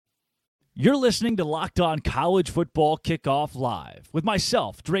You're listening to Locked On College Football Kickoff Live with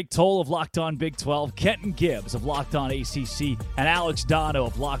myself, Drake Toll of Locked On Big 12, Kenton Gibbs of Locked On ACC, and Alex Dono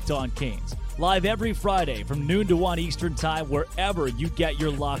of Locked On Canes. Live every Friday from noon to 1 Eastern Time, wherever you get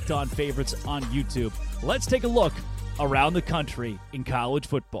your Locked On favorites on YouTube. Let's take a look around the country in college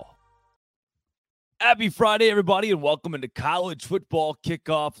football. Happy Friday, everybody, and welcome into College Football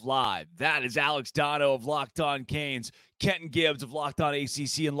Kickoff Live. That is Alex Dono of Locked On Canes, Kenton Gibbs of Locked On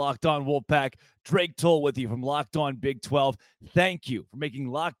ACC and Locked On Wolfpack, Drake Toll with you from Locked On Big 12. Thank you for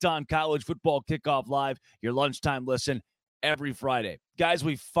making Locked On College Football Kickoff Live your lunchtime listen every Friday. Guys,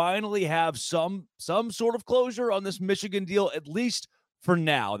 we finally have some sort of closure on this Michigan deal, at least for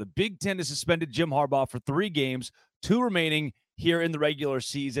now. The Big Ten has suspended Jim Harbaugh for 3 games, 2 remaining here in the regular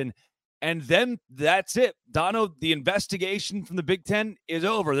season. And then that's it. Dono, the investigation from the Big Ten is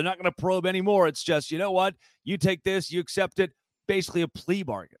over. They're not going to probe anymore. It's just, you know what? You take this, you accept it. Basically a plea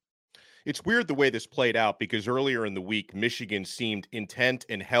bargain. It's weird the way this played out because earlier in the week, Michigan seemed intent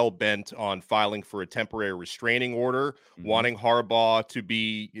and hell-bent on filing for a temporary restraining order, wanting Harbaugh to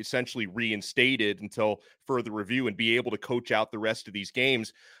be essentially reinstated until further review and be able to coach out the rest of these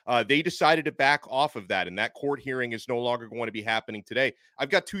games. They decided to back off of that, and that court hearing is no longer going to be happening today.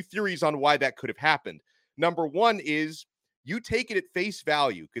 I've got 2 theories on why that could have happened. Number one is you take it at face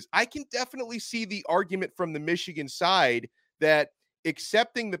value, because I can definitely see the argument from the Michigan side that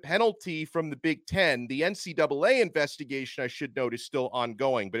accepting the penalty from the Big Ten, the NCAA investigation, I should note, is still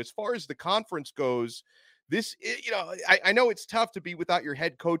ongoing. But as far as the conference goes, this, I know it's tough to be without your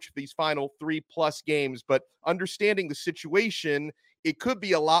head coach for these final 3+ games, but understanding the situation, it could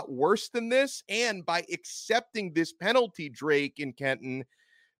be a lot worse than this. And by accepting this penalty, Drake and Kenton,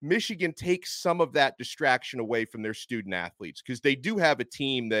 Michigan takes some of that distraction away from their student athletes, because they do have a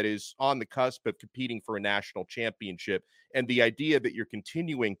team that is on the cusp of competing for a national championship. And the idea that you're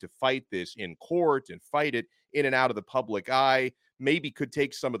continuing to fight this in court and fight it in and out of the public eye maybe could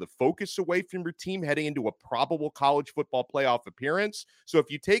take some of the focus away from your team heading into a probable college football playoff appearance. So if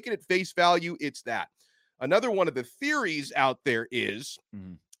you take it at face value, it's that. Another one of the theories out there is,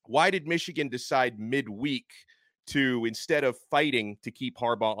 why did Michigan decide midweek to, instead of fighting to keep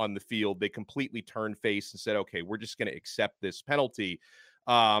Harbaugh on the field, they completely turned face and said, okay, we're just going to accept this penalty?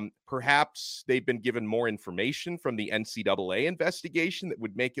 Perhaps they've been given more information from the NCAA investigation that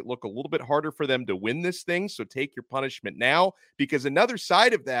would make it look a little bit harder for them to win this thing. So take your punishment now, because another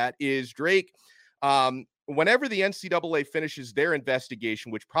side of that is, Drake, whenever the NCAA finishes their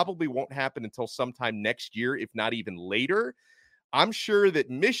investigation, which probably won't happen until sometime next year, if not even later, I'm sure that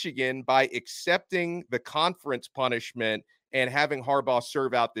Michigan, by accepting the conference punishment and having Harbaugh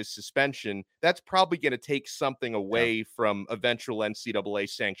serve out this suspension, that's probably going to take something away from eventual NCAA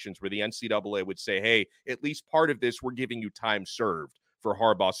sanctions, where the NCAA would say, hey, at least part of this, we're giving you time served for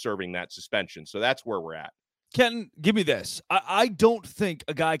Harbaugh serving that suspension. So that's where we're at. Ken, give me this. I don't think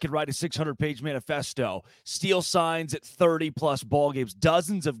a guy could write a 600-page manifesto, steal signs at 30-plus ball games,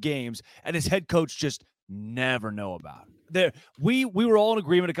 dozens of games, and his head coach just never know about it. We were all in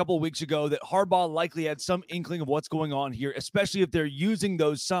agreement a couple of weeks ago that Harbaugh likely had some inkling of what's going on here, especially if they're using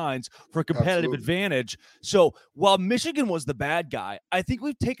those signs for a competitive advantage. So while Michigan was the bad guy, I think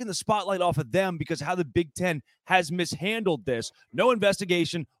we've taken the spotlight off of them because of how the Big Ten has mishandled this. No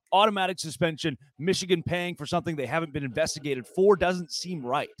investigation, automatic suspension, Michigan paying for something they haven't been investigated for doesn't seem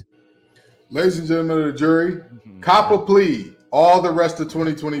right. Ladies and gentlemen of the jury, cop a plea all the rest of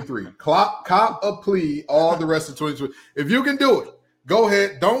 2023. Cop a plea all the rest of 2023. If you can do it, go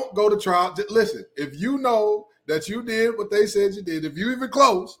ahead. Don't go to trial. Listen, if you know that you did what they said you did, if you even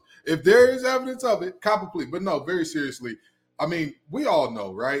close, if there is evidence of it, cop a plea. But no, very seriously, I mean, we all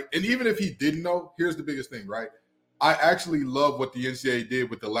know, right? And even if he didn't know, here's the biggest thing, right? I actually love what the NCAA did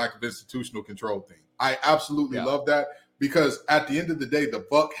with the lack of institutional control thing. I absolutely love that, because at the end of the day, the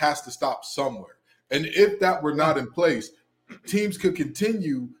buck has to stop somewhere. And if that were not in place, teams could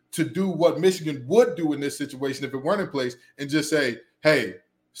continue to do what Michigan would do in this situation if it weren't in place, and just say, hey,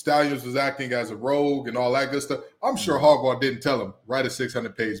 Stalions was acting as a rogue and all that good stuff. I'm sure Harbaugh didn't tell him, write a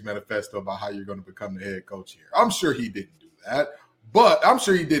 600-page manifesto about how you're going to become the head coach here. I'm sure he didn't do that, but I'm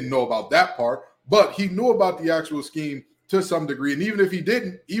sure he didn't know about that part, but he knew about the actual scheme to some degree. And even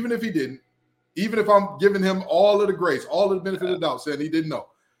if I'm giving him all of the grace, all of the benefit of the doubt, saying he didn't know,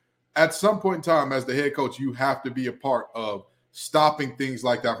 at some point in time as the head coach, you have to be a part of stopping things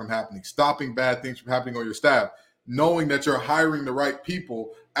like that from happening, stopping bad things from happening on your staff, knowing that you're hiring the right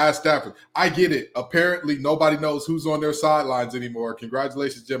people as staffers. I get it. Apparently, nobody knows who's on their sidelines anymore.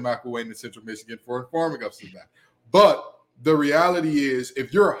 Congratulations, Jim McElwain in Central Michigan, for informing us of that. But the reality is,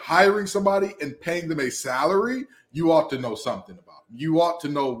 if you're hiring somebody and paying them a salary, you ought to know something about it. you ought to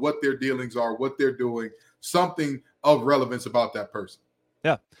know what their dealings are, what they're doing, something of relevance about that person.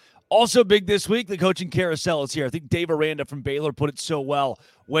 Yeah. Also big this week, the coaching carousel is here. I think Dave Aranda from Baylor put it so well.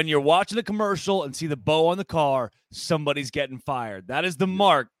 When you're watching a commercial and see the bow on the car, somebody's getting fired. That is the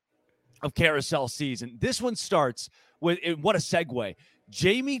mark of carousel season. This one starts with, what a segue.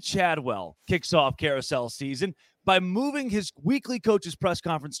 Jamie Chadwell kicks off carousel season by moving his weekly coaches press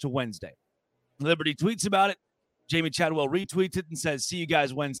conference to Wednesday. Liberty tweets about it. Jamie Chadwell retweets it and says, see you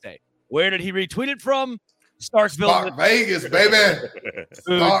guys Wednesday. Where did he retweet it from? Starkville. Vegas, baby.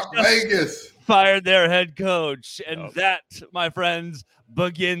 Stark Vegas. Fired their head coach. And that, my friends,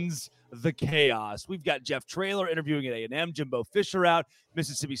 begins the chaos. We've got Jeff Traylor interviewing at A&M, Jimbo Fisher out,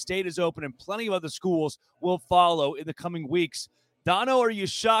 Mississippi State is open, and plenty of other schools will follow in the coming weeks. Dono, are you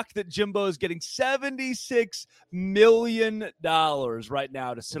shocked that Jimbo is getting $76 million right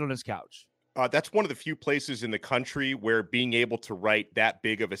now to sit on his couch? That's one of the few places in the country where being able to write that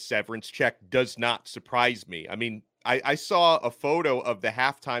big of a severance check does not surprise me. I mean, I saw a photo of the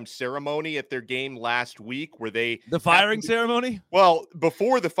halftime ceremony at their game last week where they... The firing ceremony? Well,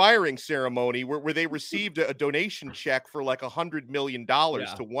 before the firing ceremony, where they received a donation check for like $100 million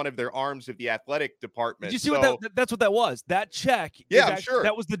to one of their arms of the athletic department. Did you see what that's what that was? That check. Yeah, sure.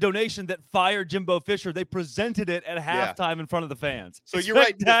 That was the donation that fired Jimbo Fisher. They presented it at halftime in front of the fans. So you're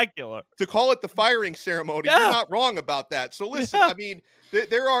spectacular. Right. To call it the firing ceremony, you're not wrong about that. So listen, I mean...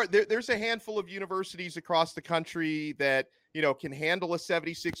 There's a handful of universities across the country that, can handle a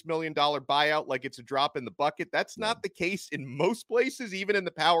 $76 million buyout like it's a drop in the bucket. That's not the case in most places, even in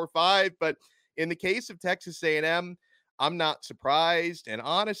the Power Five. But in the case of Texas A&M, I'm not surprised. And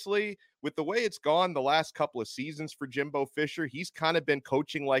honestly, with the way it's gone the last couple of seasons for Jimbo Fisher, he's kind of been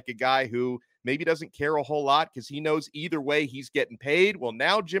coaching like a guy who maybe doesn't care a whole lot because he knows either way he's getting paid. Well,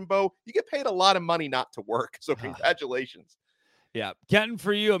 now, Jimbo, you get paid a lot of money not to work. So congratulations. Yeah. Kenton,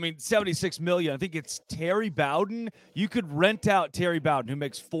 for you, I mean, $76 million. I think it's Terry Bowden. You could rent out Terry Bowden, who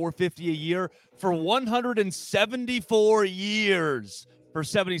makes $450 a year, for 174 years for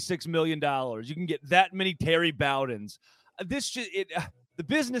 $76 million. You can get that many Terry Bowdens. The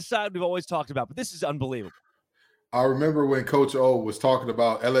business side we've always talked about, but this is unbelievable. I remember when Coach O was talking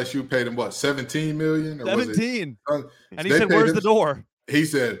about LSU paid him, what, $17 million? Or 17. And he said, where's the door? He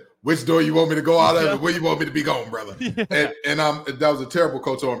said, which door you want me to go out of? Where you want me to be going, brother? Yeah. And that was a terrible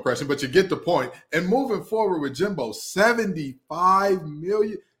Coach O impression, but you get the point. And moving forward with Jimbo, $75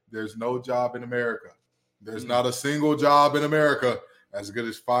 million. There's no job in America. There's not a single job in America as good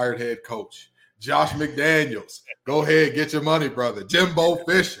as fired head coach. Josh McDaniels, go ahead, get your money, brother. Jimbo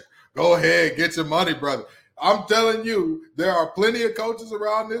Fisher, go ahead, get your money, brother. I'm telling you, there are plenty of coaches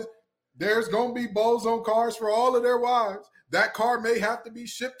around this. There's going to be bows on cars for all of their wives. That car may have to be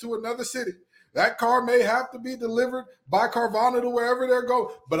shipped to another city. That car may have to be delivered by Carvana to wherever they're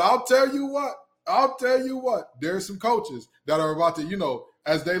going. But I'll tell you what, there's some coaches that are about to,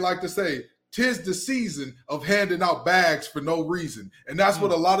 as they like to say, 'tis the season of handing out bags for no reason. And that's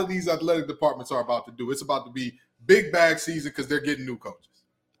what a lot of these athletic departments are about to do. It's about to be big bag season because they're getting new coaches.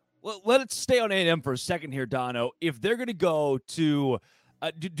 Well, let's stay on A&M for a second here, Dono. If they're going to go to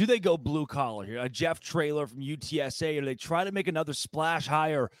do they go blue collar here? Jeff Traylor from UTSA, or do they try to make another splash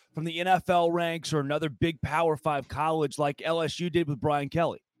hire from the NFL ranks or another big Power 5 college like LSU did with Brian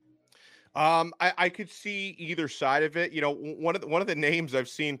Kelly? I could see either side of it. One of the names I've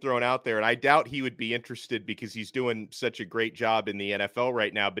seen thrown out there, and I doubt he would be interested because he's doing such a great job in the NFL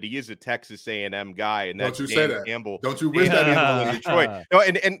right now, but he is a Texas A&M guy, and that's Dan Campbell. Don't you wish that in Detroit? No,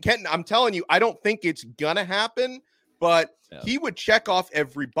 and Kenton, I'm telling you, I don't think it's gonna happen. But he would check off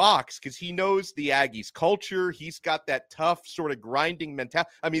every box because he knows the Aggies culture. He's got that tough sort of grinding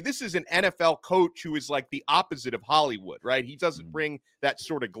mentality. I mean, this is an NFL coach who is like the opposite of Hollywood, right? He doesn't bring that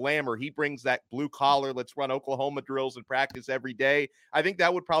sort of glamour. He brings that blue collar, let's run Oklahoma drills and practice every day. I think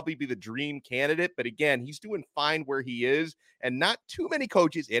that would probably be the dream candidate. But again, he's doing fine where he is. And not too many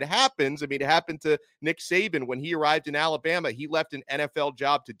coaches. It happens. I mean, it happened to Nick Saban when he arrived in Alabama. He left an NFL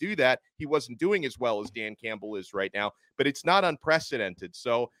job to do that. He wasn't doing as well as Dan Campbell is right now, but it's not unprecedented.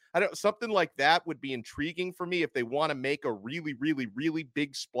 So something like that would be intriguing for me if they want to make a really, really, really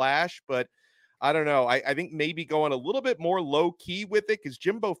big splash. But I don't know. I think maybe going a little bit more low key with it because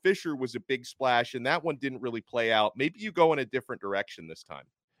Jimbo Fisher was a big splash and that one didn't really play out. Maybe you go in a different direction this time.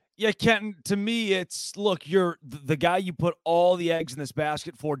 Yeah, Kenton, to me, it's, look, you're the guy you put all the eggs in this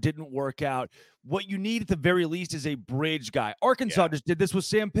basket for didn't work out. What you need at the very least is a bridge guy. Arkansas just did this with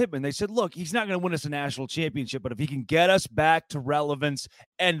Sam Pittman. They said, look, he's not going to win us a national championship, but if he can get us back to relevance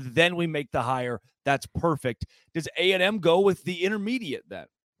and then we make the hire, that's perfect. Does A&M go with the intermediate then?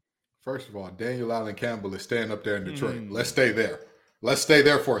 First of all, Daniel Allen Campbell is staying up there in Detroit. Let's stay there. Let's stay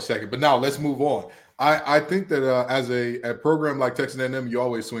there for a second. But now let's move on. I think that as a program like Texas A&M, you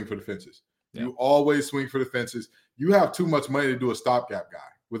always swing for the fences. Yeah. You always swing for the fences. You have too much money to do a stopgap guy.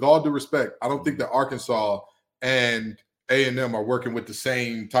 With all due respect, I don't think that Arkansas and A&M are working with the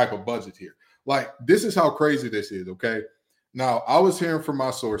same type of budget here. Like, this is how crazy this is, okay? Now, I was hearing from my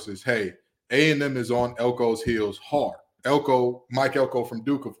sources, hey, A&M is on Elko's heels hard. Mike Elko from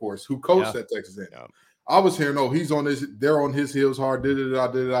Duke, of course, who coached at Texas A&M. Yeah. I was hearing, they're on his heels hard,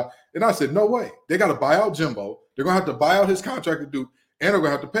 And I said, no way. They got to buy out Jimbo. They're going to have to buy out his contract to Duke, and they're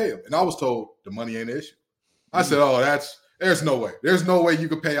going to have to pay him. And I was told the money ain't an issue. I said, there's no way. There's no way you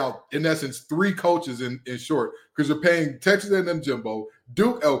could pay out, in essence, 3 coaches in short, because you're paying Texas A&M Jimbo,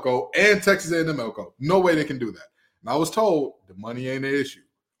 Duke Elko, and Texas A&M Elko. No way they can do that. And I was told the money ain't an issue.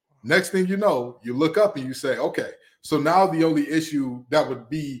 Next thing you know, you look up and you say, okay, so now the only issue that would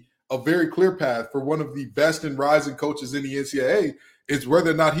be a very clear path for one of the best and rising coaches in the NCAA is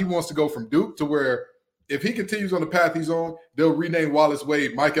whether or not he wants to go from Duke to where, if he continues on the path he's on, they'll rename Wallace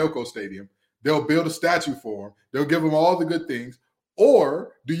Wade Mike Elko Stadium. They'll build a statue for him. They'll give him all the good things.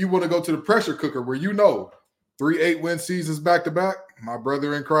 Or do you want to go to the pressure cooker where 3 8-win seasons back-to-back? My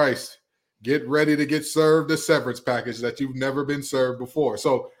brother in Christ, get ready to get served a severance package that you've never been served before.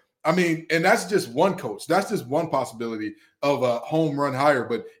 So, I mean, and that's just one coach. That's just one possibility of a home run hire.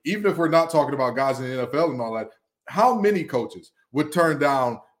 But even if we're not talking about guys in the NFL and all that, how many coaches would turn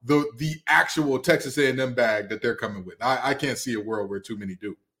down the actual Texas A&M bag that they're coming with? I can't see a world where too many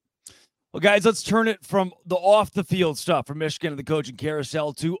do. Well, guys, let's turn it from the off-the-field stuff from Michigan and the coaching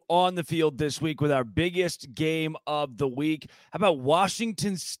carousel to on the field this week with our biggest game of the week. How about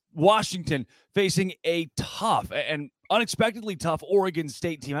Washington facing a tough and unexpectedly tough Oregon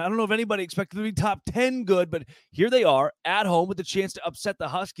State team? I don't know if anybody expected them to be top 10 good, but here they are at home with the chance to upset the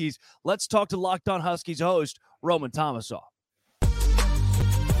Huskies. Let's talk to Locked On Huskies host Roman Tomasoff.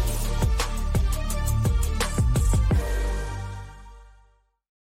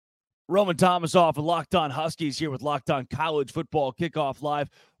 Roman Tomasoff and Locked On Huskies here with Locked On College Football Kickoff Live.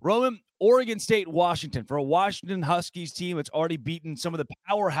 Roman, Oregon State, Washington. For a Washington Huskies team, it's already beaten some of the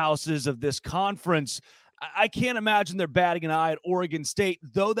powerhouses of this conference. I can't imagine they're batting an eye at Oregon State,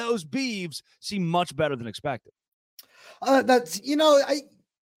 though those Beavs seem much better than expected. The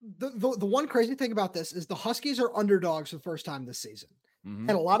one crazy thing about this is the Huskies are underdogs for the first time this season. Mm-hmm.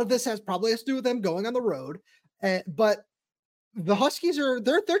 And a lot of this probably has to do with them going on the road. But the Huskies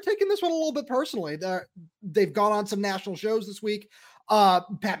they're taking this one a little bit personally. They've gone on some national shows this week.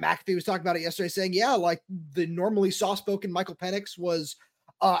 Pat McAfee was talking about it yesterday, saying, yeah, like the normally soft-spoken Michael Penix was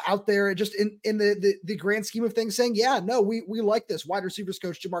out there just in the grand scheme of things saying, yeah, no, we like this. Wide receivers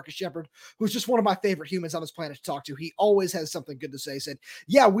coach Jamarcus Shepard, who's just one of my favorite humans on this planet to talk to. He always has something good to say. Said,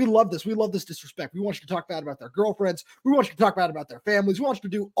 yeah, we love this. We love this disrespect. We want you to talk bad about their girlfriends. We want you to talk bad about their families. We want you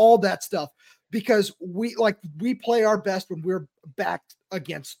to do all that stuff because we play our best when we're backed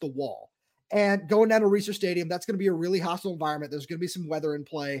against the wall. And going down to Reser Stadium, that's going to be a really hostile environment. There's going to be some weather in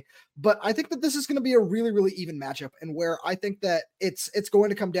play. But I think that this is going to be a really, really even matchup. And where I think that it's going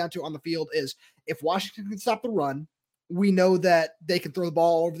to come down to on the field is if Washington can stop the run, we know that they can throw the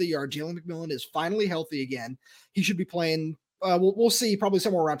ball all over the yard. Jalen McMillan is finally healthy again. He should be playing, we'll see, probably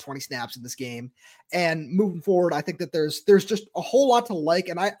somewhere around 20 snaps in this game. And moving forward, I think that there's just a whole lot to like.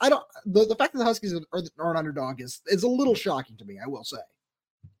 And I don't the fact that the Huskies are an underdog is a little shocking to me, I will say.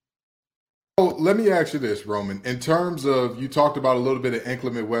 So let me ask you this, Roman. In terms of, you talked about a little bit of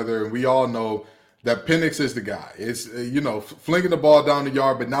inclement weather, and we all know that Penix is the guy. It's, flinging the ball down the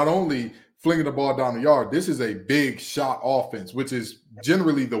yard, but not only flinging the ball down the yard, this is a big shot offense, which is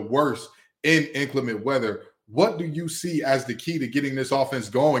generally the worst in inclement weather. What do you see as the key to getting this offense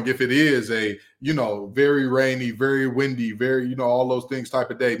going if it is a, very rainy, very windy, very, all those things type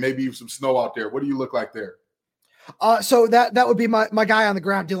of day, maybe even some snow out there? What do you look like there? So that would be my guy on the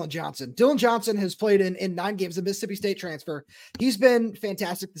ground, Dylan Johnson. Dylan Johnson has played in 9 games, a Mississippi State transfer. He's been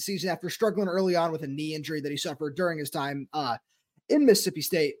fantastic this season after struggling early on with a knee injury that he suffered during his time in Mississippi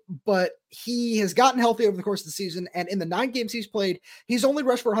State. But he has gotten healthy over the course of the season. And in the 9 games he's played, he's only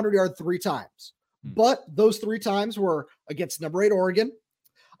rushed for 100 yards 3 times. But those 3 times were against number 8 Oregon,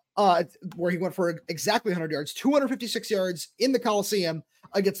 where he went for exactly 100 yards, 256 yards in the Coliseum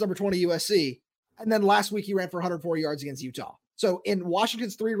against number 20 USC. And then last week he ran for 104 yards against Utah. So in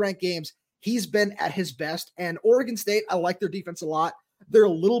Washington's 3 ranked games, he's been at his best. And Oregon State, I like their defense a lot. They're a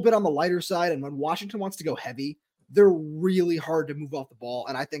little bit on the lighter side. And when Washington wants to go heavy, they're really hard to move off the ball.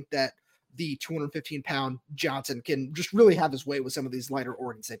 And I think that the 215-pound Johnson can just really have his way with some of these lighter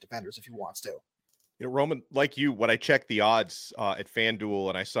Oregon State defenders if he wants to. Roman, like you, when I checked the odds at FanDuel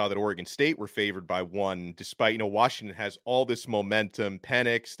and I saw that Oregon State were favored by 1, despite, Washington has all this momentum,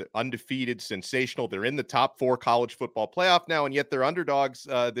 Penix, they're undefeated, sensational. They're in the top 4 college football playoff now, and yet they're underdogs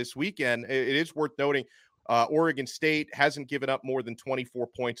this weekend. It is worth noting Oregon State hasn't given up more than 24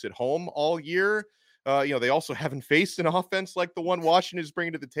 points at home all year. They also haven't faced an offense like the one Washington is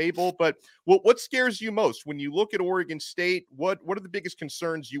bringing to the table. But what scares you most when you look at Oregon State? What are the biggest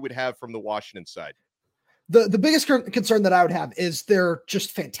concerns you would have from the Washington side? The biggest concern that I would have is their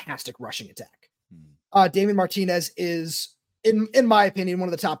just fantastic rushing attack. Damien Martinez is, in my opinion, one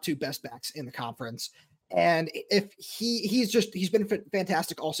of the top 2 best backs in the conference. And if he's been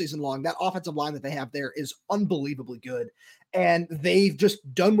fantastic all season long. That offensive line that they have there is unbelievably good. And they've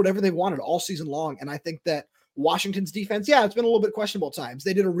just done whatever they wanted all season long. And I think that Washington's defense, it's been a little bit questionable at times.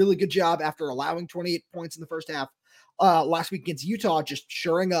 They did a really good job after allowing 28 points in the first half last week against Utah, just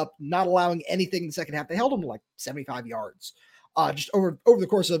shoring up, not allowing anything in the second half. They held them to like 75 yards just over the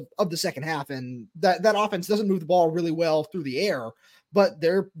course of the second half. And that offense doesn't move the ball really well through the air, but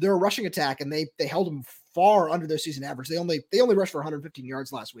they're a rushing attack, and they held them far under their season average. They only rushed for 115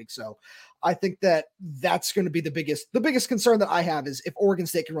 yards last week. So I think that's going to be the biggest concern that I have is if Oregon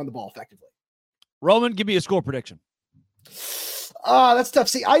State can run the ball effectively. Roman, give me a score prediction. That's tough.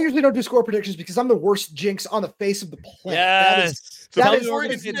 See, I usually don't do score predictions because I'm the worst jinx on the face of the planet. Yes. Tell me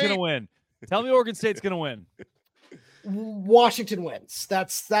Oregon State's going to win. Tell me Oregon State's going to win. Washington wins.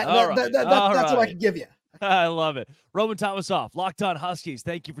 That's what I can give you. I love it. Roman Thomasoff, Locked On Huskies.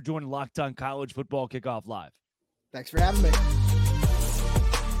 Thank you for joining Locked On College Football Kickoff Live. Thanks for having me.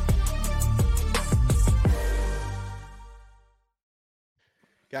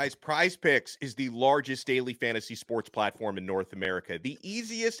 Guys, Prize Picks is the largest daily fantasy sports platform in North America. The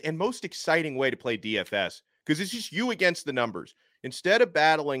easiest and most exciting way to play DFS, because it's just you against the numbers. Instead of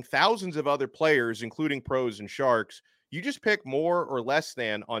battling thousands of other players, including pros and sharks, you just pick more or less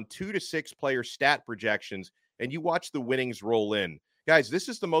than on 2 to 6 player stat projections, and you watch the winnings roll in. Guys, this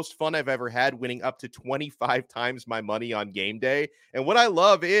is the most fun I've ever had, winning up to 25 times my money on game day. And what I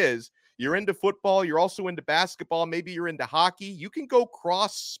love is you're into football, you're also into basketball, maybe you're into hockey. You can go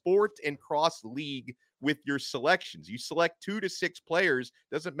cross sport and cross league with your selections. You select 2 to 6 players,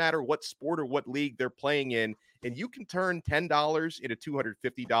 doesn't matter what sport or what league they're playing in, and you can turn $10 into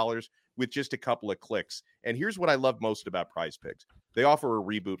 $250 with just a couple of clicks. And here's what I love most about Prize Picks. They offer a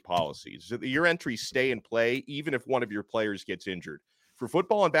reboot policy, so that your entries stay in play even if one of your players gets injured. For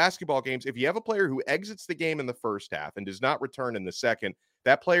football and basketball games, if you have a player who exits the game in the first half and does not return in the second,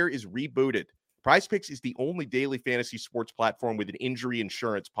 that player is rebooted. Prize Picks is the only daily fantasy sports platform with an injury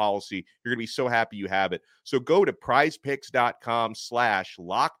insurance policy. You're going to be so happy you have it. So go to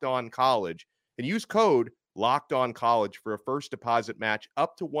prizepicks.com/lockedoncollege and use code LockedOnCollege for a first deposit match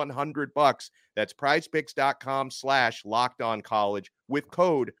up to $100. That's prizepicks.com/lockedoncollege with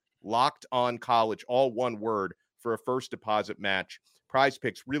code LockedOnCollege, all one word, for a first deposit match. Prize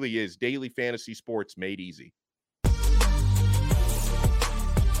Picks really is daily fantasy sports made easy.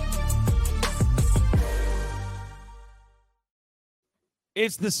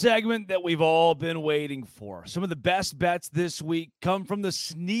 It's the segment that we've all been waiting for. Some of the best bets this week come from the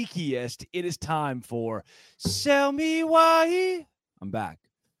sneakiest. It is time for Sell Me Why. I'm back.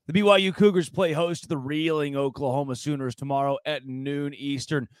 The BYU Cougars play host to the reeling Oklahoma Sooners tomorrow at noon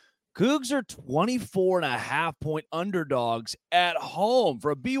Eastern. Cougs are 24.5-point underdogs at home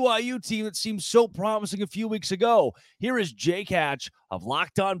for a BYU team that seemed so promising a few weeks ago. Here is Jake Hatch of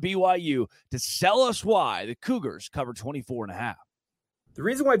Locked On BYU to sell us why the Cougars cover 24.5. The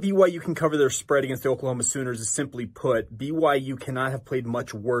reason why BYU can cover their spread against the Oklahoma Sooners is simply put, BYU cannot have played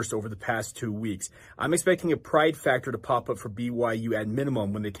much worse over the past 2 weeks. I'm expecting a pride factor to pop up for BYU at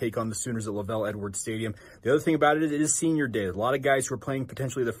minimum when they take on the Sooners at LaVell Edwards Stadium. The other thing about it is senior day. A lot of guys who are playing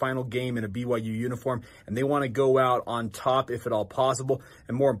potentially their final game in a BYU uniform, and they want to go out on top if at all possible,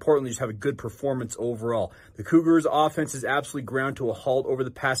 and more importantly, just have a good performance overall. The Cougars' offense is absolutely ground to a halt over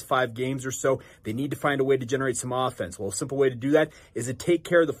the past 5 games or so. They need to find a way to generate some offense. Well, a simple way to do that is to take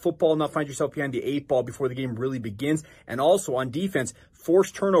care of the football, not find yourself behind the 8 ball before the game really begins. And also on defense,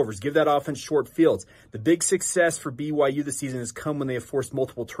 force turnovers, give that offense short fields. The big success for BYU this season has come when they have forced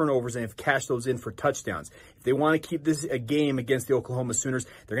multiple turnovers and have cashed those in for touchdowns. If they want to keep this a game against the Oklahoma Sooners,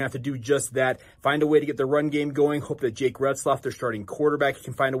 they're going to have to do just that. Find a way to get the run game going. Hope that Jake Retzlaff, their starting quarterback,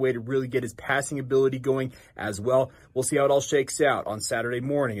 can find a way to really get his passing ability going as well. We'll see how it all shakes out on Saturday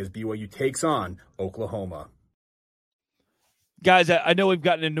morning as BYU takes on Oklahoma. Guys, I know we've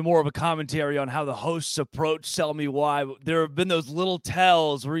gotten into more of a commentary on how the hosts approach Sell Me Why. There have been those little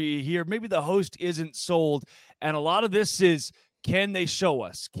tells where you hear maybe the host isn't sold, and a lot of this is, can they show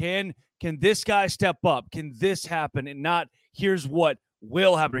us? Can Can this guy step up? Can this happen? And not here's what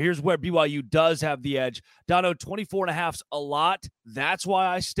will happen. Here's where BYU does have the edge. Dono, 24.5's a lot. That's why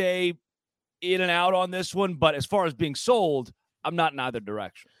I stay in and out on this one. But as far as being sold, I'm not in either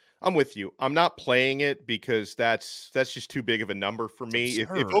direction. I'm with you. I'm not playing it because that's just too big of a number for me. If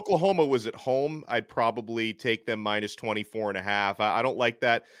Oklahoma was at home, I'd probably take them minus 24.5. I don't like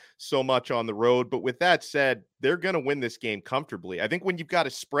that so much on the road. But with that said, they're going to win this game comfortably. I think when you've got a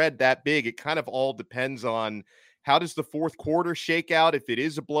spread that big, it kind of all depends on how does the fourth quarter shake out? If it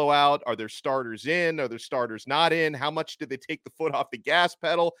is a blowout, are there starters in? Are there starters not in? How much did they take the foot off the gas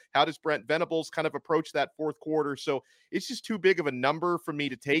pedal? How does Brent Venables kind of approach that fourth quarter? So it's just too big of a number for me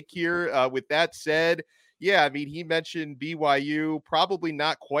to take here. With that said, yeah, I mean, he mentioned BYU probably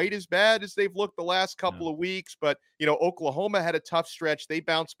not quite as bad as they've looked the last couple of weeks, but, Oklahoma had a tough stretch. They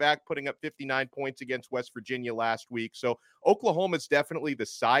bounced back, putting up 59 points against West Virginia last week. So Oklahoma's definitely the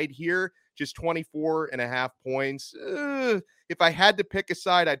side here, just 24.5 points. If I had to pick a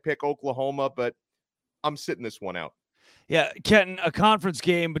side, I'd pick Oklahoma, but I'm sitting this one out. Yeah, Kenton, a conference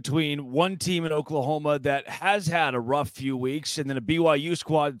game between one team in Oklahoma that has had a rough few weeks, and then a BYU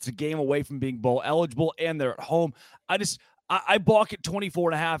squad that's a game away from being bowl eligible, and they're at home. I balk at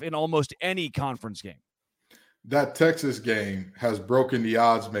 24.5 in almost any conference game. That Texas game has broken the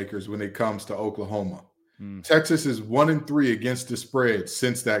odds makers when it comes to Oklahoma. Texas is 1-3 against the spread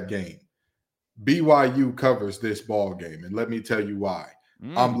since that game. BYU covers this ball game, and let me tell you why.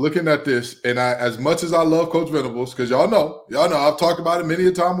 I'm looking at this, and as much as I love Coach Venables, because y'all know, I've talked about it many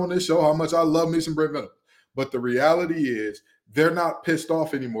a time on this show, how much I love me some Brent Venables. But the reality is they're not pissed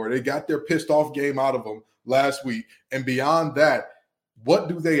off anymore. They got their pissed off game out of them last week. And beyond that, what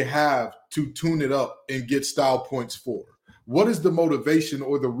do they have to tune it up and get style points for? What is the motivation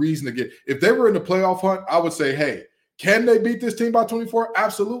or the reason to get? If they were in the playoff hunt, I would say, hey, can they beat this team by 24?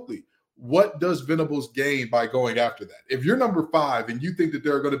 Absolutely. What does Venables gain by going after that? If you're number 5 and you think that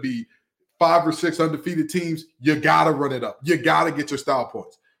there are going to be 5 or 6 undefeated teams, you got to run it up. You got to get your style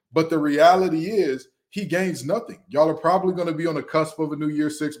points. But the reality is he gains nothing. Y'all are probably going to be on the cusp of a New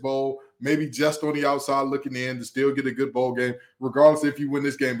Year's Six bowl, maybe just on the outside looking in to still get a good bowl game, regardless if you win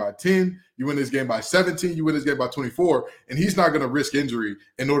this game by 10, you win this game by 17, you win this game by 24, and he's not going to risk injury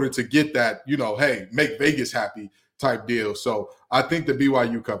in order to get that, hey, make Vegas happy type deal. So I think the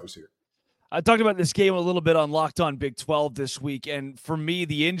BYU covers here. I talked about this game a little bit on Locked On Big 12 this week, and for me,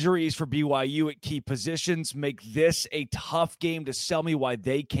 the injuries for BYU at key positions make this a tough game to sell me why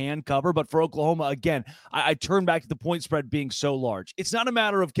they can cover. But for Oklahoma, again, I turn back to the point spread being so large. It's not a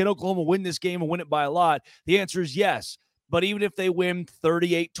matter of can Oklahoma win this game and win it by a lot. The answer is yes. But even if they win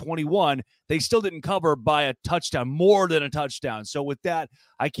 38-21, they still didn't cover by a touchdown, more than a touchdown. So with that,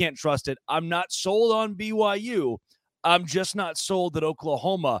 I can't trust it. I'm not sold on BYU. I'm just not sold that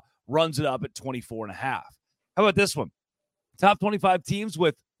Oklahoma runs it up at 24.5. How about this one? Top 25 teams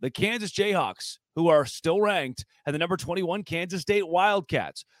with the Kansas Jayhawks, who are still ranked, and the number 21 Kansas State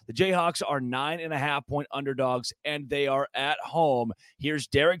Wildcats. The Jayhawks are 9.5-point underdogs, and they are at home. Here's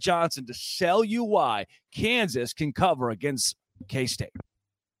Derek Johnson to sell you why Kansas can cover against K-State.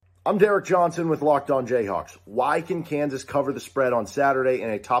 I'm Derek Johnson with Locked On Jayhawks. Why can Kansas cover the spread on Saturday in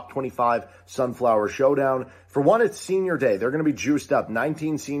a top 25 Sunflower Showdown? For one, it's senior day. They're going to be juiced up.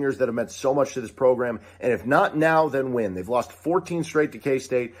 19 seniors that have meant so much to this program. And if not now, then when? They've lost 14 straight to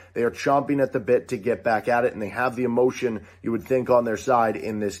K-State. They are chomping at the bit to get back at it, and they have the emotion you would think on their side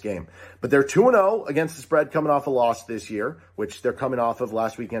in this game. But they're 2-0 against the spread coming off a loss this year, which they're coming off of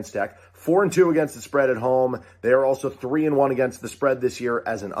last week against Tech. 4-2 against the spread at home. They are also 3-1 against the spread this year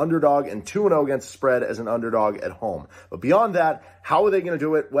as an underdog, and 2-0 against the spread as an underdog at home. But beyond that, how are they going to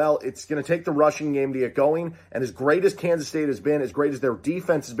do it? Well, it's going to take the rushing game to get going. And as great as Kansas State has been, as great as their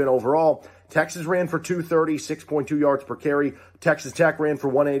defense has been overall, Texas ran for 230, 6.2 yards per carry. Texas Tech ran for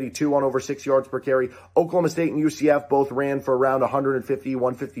 182 on over 6 yards per carry. Oklahoma State and UCF both ran for around 150,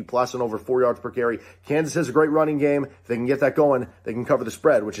 150 plus on over 4 yards per carry. Kansas has a great running game. If they can get that going, they can cover the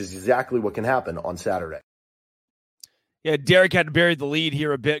spread, which is exactly what can happen on Saturday. Yeah, Derek had to bury the lead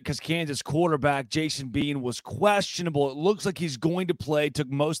here a bit because Kansas quarterback Jason Bean was questionable. It looks like he's going to play, took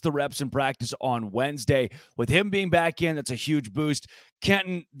most of the reps in practice on Wednesday. With him being back in, that's a huge boost.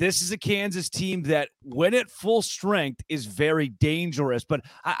 Kenton, this is a Kansas team that, when at full strength, is very dangerous. But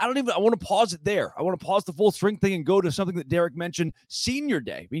I want to pause it there. I want to pause the full strength thing and go to something that Derek mentioned, senior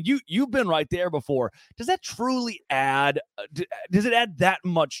day. I mean, you've been right there before. Does that truly add, does it add that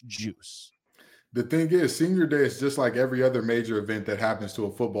much juice? The thing is, senior day is just like every other major event that happens to a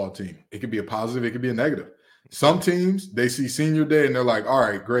football team. It could be a positive, it could be a negative. Some teams, they see senior day and they're like, all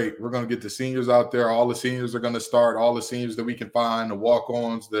right, great. We're going to get the seniors out there. All the seniors are going to start, all the seniors that we can find, the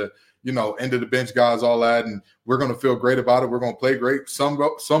walk-ons, the, end of the bench guys, all that. And we're going to feel great about it. We're going to play great. Some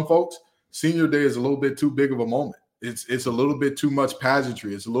folks, senior day is a little bit too big of a moment. It's a little bit too much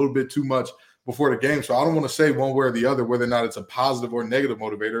pageantry. It's a little bit too much before the game. So I don't want to say one way or the other, whether or not it's a positive or negative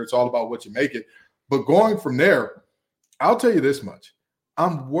motivator. It's all about what you make it. But going from there, I'll tell you this much.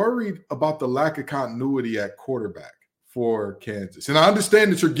 I'm worried about the lack of continuity at quarterback for Kansas. And I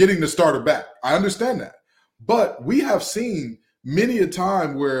understand that you're getting the starter back. I understand that. But we have seen many a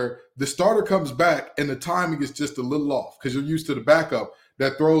time where the starter comes back and the timing is just a little off because you're used to the backup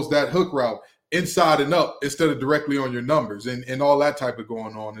that throws that hook route inside and up instead of directly on your numbers and all that type of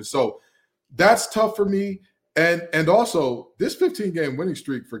going on. And so that's tough for me. And also, this 15-game winning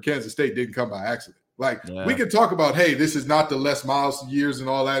streak for Kansas State didn't come by accident. We can talk about, hey, this is not the Les Miles years and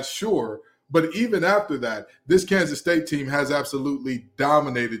all that, sure. But even after that, this Kansas State team has absolutely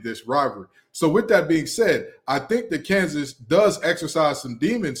dominated this rivalry. So with that being said, I think that Kansas does exercise some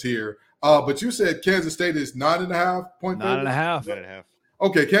demons here. But you said Kansas State is 9.5 point favorites? 9.5.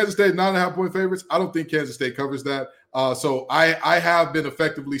 Okay, Kansas State 9.5 point favorites. I don't think Kansas State covers that. So I have been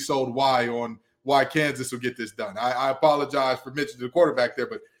effectively sold on why Kansas will get this done. I apologize for mentioning the quarterback there,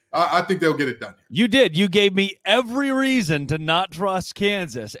 but I think they'll get it done. You did. You gave me every reason to not trust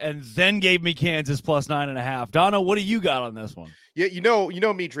Kansas and then gave me Kansas plus 9.5. Donna, what do you got on this one? Yeah, you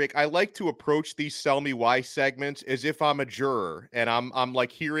know me, Drake. I like to approach these sell me why segments as if I'm a juror and I'm like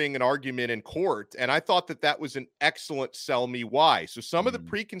hearing an argument in court. And I thought that was an excellent sell me why. So some of the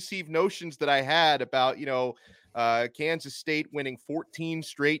preconceived notions that I had about, Kansas State winning 14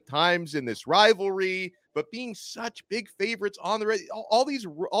 straight times in this rivalry, but being such big favorites on all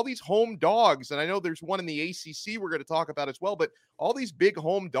these home dogs. And I know there's one in the ACC we're going to talk about as well, but all these big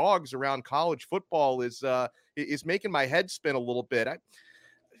home dogs around college football is making my head spin a little bit.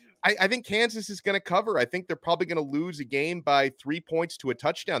 I think Kansas is going to cover. I think they're probably going to lose a game by 3 points to a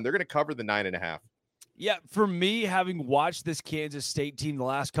touchdown. They're going to cover the 9.5. Yeah, for me, having watched this Kansas State team the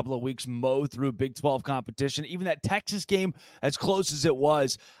last couple of weeks mow through Big 12 competition, even that Texas game, as close as it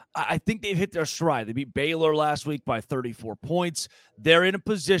was, I think they've hit their stride. They beat Baylor last week by 34 points. They're in a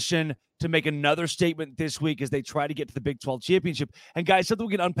position to make another statement this week as they try to get to the Big 12 championship. And guys, something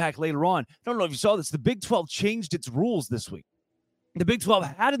we can unpack later on. I don't know if you saw this. The Big 12 changed its rules this week. The Big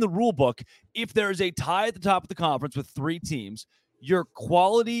 12 had in the rule book, if there is a tie at the top of the conference with 3 teams, your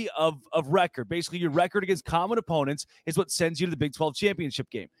quality of record, basically your record against common opponents, is what sends you to the Big 12 championship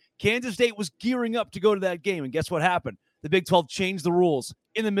game. Kansas State was gearing up to go to that game, and guess what happened? The Big 12 changed the rules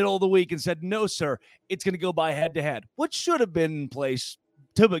in the middle of the week and said, no, sir, it's going to go by head-to-head, which should have been in place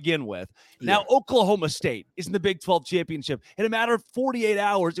to begin with. Yeah. Now, Oklahoma State is in the Big 12 championship. In a matter of 48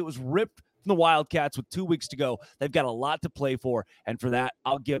 hours, it was ripped from the Wildcats with 2 weeks to go. They've got a lot to play for, and for that,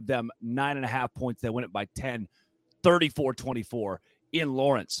 I'll give them 9.5 points. They win it by 10. 34-24 in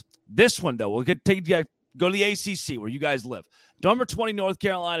Lawrence. This one, though, we'll go to the ACC where you guys live. Number 20 North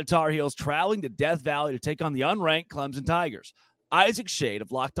Carolina Tar Heels traveling to Death Valley to take on the unranked Clemson Tigers. Isaac Shade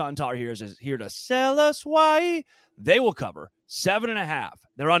of Locked On Tar Heels is here to sell us why. They will cover 7.5.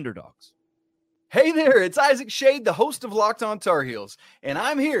 They're underdogs. Hey there, it's Isaac Shade, the host of Locked On Tar Heels, and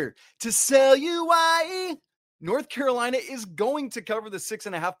I'm here to sell you why North Carolina is going to cover the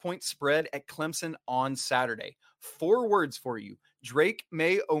 6.5 point spread at Clemson on Saturday. 4 words for you: Drake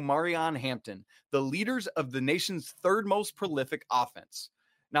May, Omarion Hampton, the leaders of the nation's 3rd most prolific offense.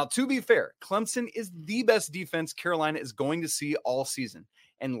 Now, to be fair, Clemson is the best defense Carolina is going to see all season.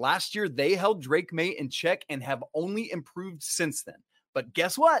 And last year, they held Drake May in check and have only improved since then. But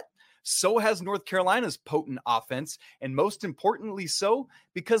guess what? So has North Carolina's potent offense, and most importantly so,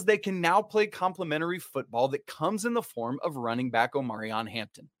 because they can now play complementary football that comes in the form of running back Omarion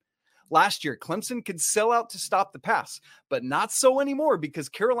Hampton. Last year, Clemson could sell out to stop the pass, but not so anymore because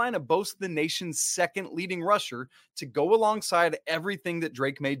Carolina boasts the nation's 2nd leading rusher to go alongside everything that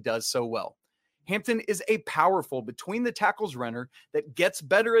Drake May does so well. Hampton is a powerful between the tackles runner that gets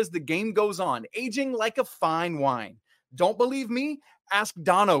better as the game goes on, aging like a fine wine. Don't believe me? Ask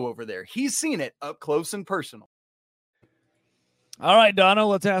Dono over there. He's seen it up close and personal. All right, Dono,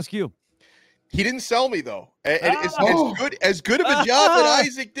 let's ask you. He didn't sell me though. As good of a job that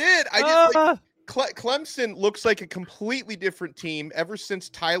Isaac did. Clemson looks like a completely different team ever since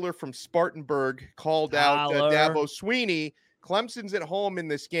Tyler from Spartanburg called out Dabo Sweeney. Clemson's at home in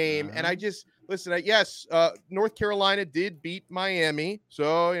this game, and North Carolina did beat Miami,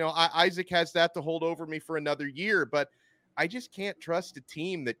 so Isaac has that to hold over me for another year, but I just can't trust a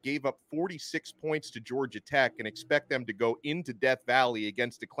team that gave up 46 points to Georgia Tech and expect them to go into Death Valley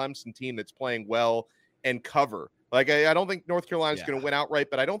against a Clemson team that's playing well and cover. Like, I don't think North Carolina's going to win outright,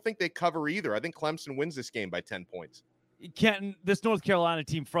 but I don't think they cover either. I think Clemson wins this game by 10 points. Kenton, this North Carolina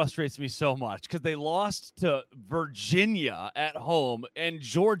team frustrates me so much because they lost to Virginia at home and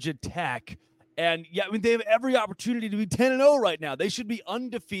Georgia Tech. And yeah, I mean, they have every opportunity to be 10-0 right now. They should be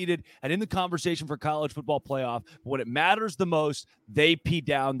undefeated and in the conversation for college football playoff. But when it matters the most, they pee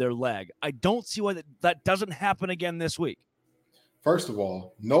down their leg. I don't see why that doesn't happen again this week. First of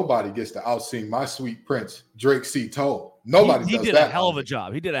all, nobody gets to outsing my sweet prince, Drake C. Toll. Nobody he does did that. a hell of a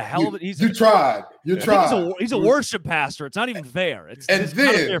job. He did a hell of a. You tried. He's a worship pastor. It's not even fair. It's not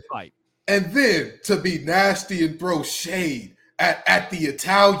a fair fight. And then to be nasty and throw shade at the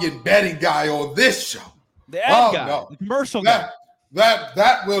Italian betting guy on this show. The ad guy, no. The commercial guy.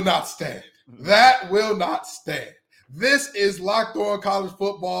 That will not stand. That will not stand. This is Locked On College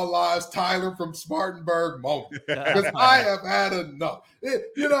Football Live's Tyler from Spartanburg moment. Because I have had enough.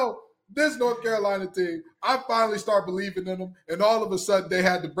 This North Carolina team, I finally start believing in them, and all of a sudden they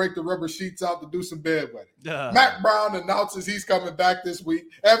had to break the rubber sheets out to do some bedwetting. Mac Brown announces he's coming back this week.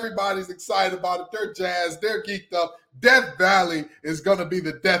 Everybody's excited about it. They're jazzed. They're geeked up. Death Valley is going to be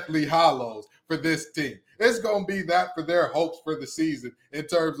the Deathly Hollows for this team. It's going to be that for their hopes for the season in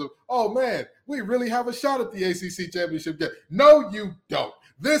terms of, oh, man, we really have a shot at the ACC championship game. No, you don't.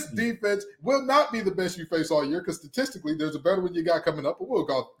 This defense will not be the best you face all year because statistically there's a better one you got coming up, but we'll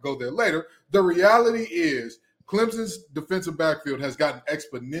go there later. The reality is Clemson's defensive backfield has gotten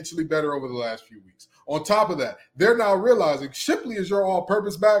exponentially better over the last few weeks. On top of that, they're now realizing Shipley is your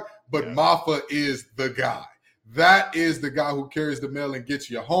all-purpose back, but Maffa is the guy. That is the guy who carries the mail and gets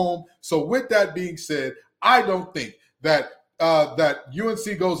you home. So with that being said, I don't think that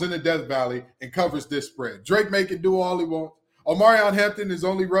UNC goes into Death Valley and covers this spread. Drake May can do all he wants. Omarion Hampton is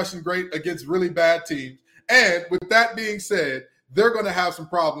only rushing great against really bad teams. And with that being said, they're going to have some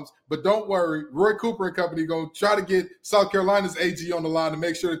problems. But don't worry, Roy Cooper and company going to try to get South Carolina's AG on the line to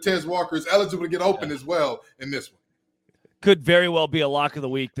make sure that Tez Walker is eligible to get open as well in this one. Could very well be a lock of the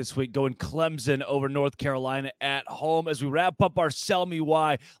week this week, going Clemson over North Carolina at home. As we wrap up our Sell Me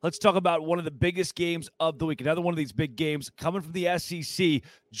Why, let's talk about one of the biggest games of the week. Another one of these big games coming from the SEC,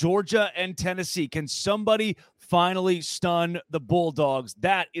 Georgia and Tennessee. Can somebody finally stun the Bulldogs?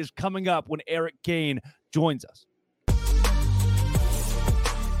 That is coming up when Eric Kane joins us.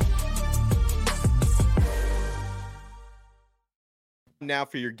 Now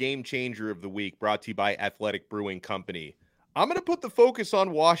for your game changer of the week, brought to you by Athletic Brewing Company. I'm going to put the focus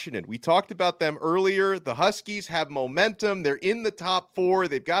on Washington. We talked about them earlier. The Huskies have momentum. They're in the top 4.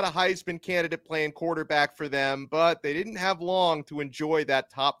 They've got a Heisman candidate playing quarterback for them, but they didn't have long to enjoy that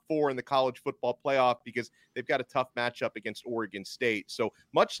top 4 in the college football playoff because they've got a tough matchup against Oregon State. So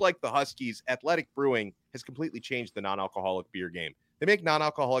much like the Huskies, Athletic Brewing has completely changed the non-alcoholic beer game. They make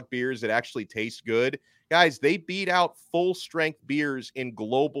non-alcoholic beers that actually taste good. Guys, they beat out full-strength beers in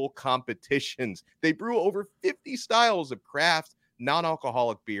global competitions. They brew over 50 styles of craft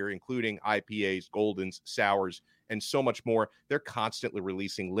non-alcoholic beer, including IPAs, Goldens, Sours, and so much more. They're constantly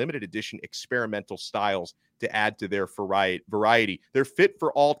releasing limited edition experimental styles to add to their variety. They're fit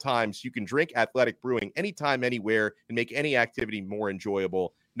for all times. You can drink Athletic Brewing anytime, anywhere, and make any activity more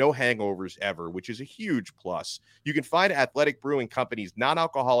enjoyable. No hangovers ever, which is a huge plus. You can find Athletic Brewing Company's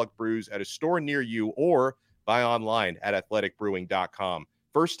non-alcoholic brews at a store near you or buy online at athleticbrewing.com.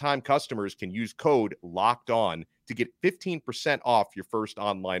 First-time customers can use code LOCKEDON to get 15% off your first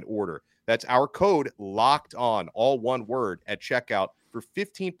online order. That's our code LOCKEDON, all one word, at checkout for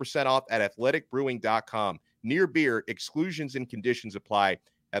 15% off at athleticbrewing.com. Near beer, exclusions and conditions apply.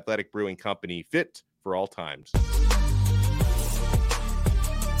 Athletic Brewing Company, fit for all times.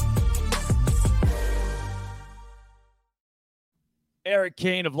 Eric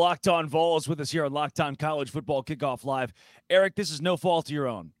Kane of Locked On Vols with us here on Locked On College Football Kickoff Live. Eric, this is no fault of your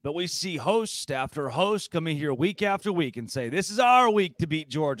own, but we see host after host coming here week after week and say, this is our week to beat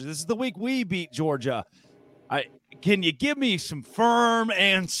Georgia. This is the week we beat Georgia. Can you give me some firm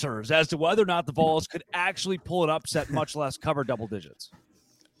answers as to whether or not the Vols could actually pull an upset, much less cover double digits?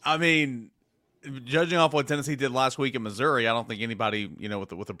 I mean, judging off what Tennessee did last week in Missouri, I don't think anybody,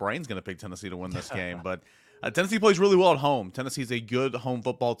 with a brain's going to pick Tennessee to win this game, but Tennessee plays really well at home. Tennessee's a good home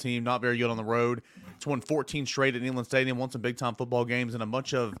football team, not very good on the road. It's won 14 straight at Neyland Stadium, won some big-time football games in a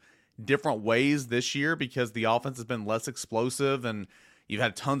bunch of different ways this year because the offense has been less explosive and you've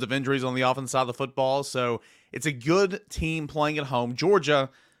had tons of injuries on the offense side of the football. So it's a good team playing at home.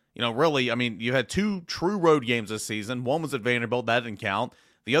 Georgia, really, you had 2 true road games this season. One was at Vanderbilt. That didn't count.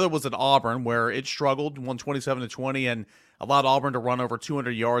 The other was at Auburn, where it struggled, won 27-20, and allowed Auburn to run over 200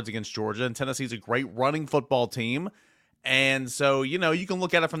 yards against Georgia. And Tennessee's a great running football team. And so, you can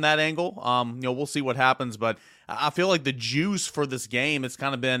look at it from that angle. We'll see what happens, but I feel like the juice for this game, it's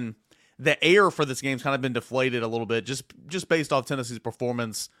kind of been the air for this game's kind of been deflated a little bit just based off Tennessee's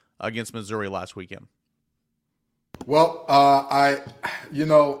performance against Missouri last weekend. Well,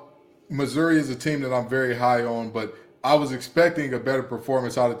 Missouri is a team that I'm very high on, but I was expecting a better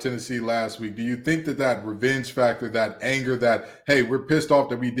performance out of Tennessee last week. Do you think that revenge factor, that anger, that, hey, we're pissed off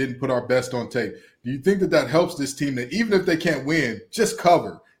that we didn't put our best on tape, do you think that helps this team that even if they can't win, just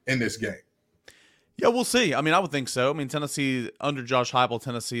cover in this game? Yeah, we'll see. I mean, I would think so. I mean, Tennessee, under Josh Heupel,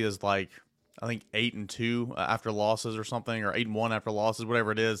 Tennessee is I think 8-2 after losses or something, or 8-1 after losses,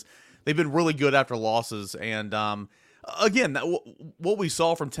 whatever it is. They've been really good after losses. And again, what we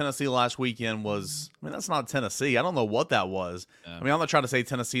saw from Tennessee last weekend was, that's not Tennessee. I don't know what that was. I'm not trying to say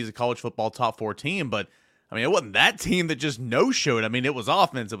Tennessee is a college football top 4 team, but it wasn't that team that just no-showed. It was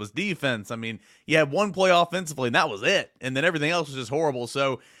offense. It was defense. You had one play offensively, and that was it. And then everything else was just horrible.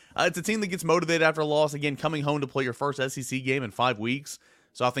 So it's a team that gets motivated after a loss. Again, coming home to play your first SEC game in 5 weeks.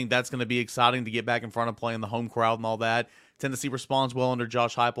 So I think that's going to be exciting to get back in front of playing the home crowd and all that. Tennessee responds well under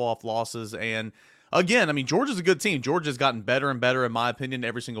Josh Heupel off losses. And again, Georgia's a good team. Georgia's gotten better and better, in my opinion,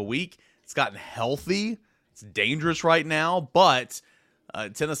 every single week. It's gotten healthy. It's dangerous right now, but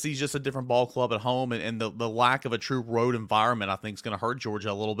Tennessee's just a different ball club at home, and the lack of a true road environment, I think, is going to hurt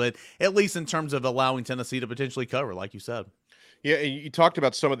Georgia a little bit, at least in terms of allowing Tennessee to potentially cover, like you said. Yeah, you talked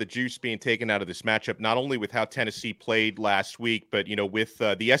about some of the juice being taken out of this matchup, not only with how Tennessee played last week, but, with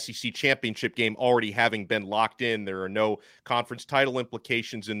the SEC championship game already having been locked in. There are no conference title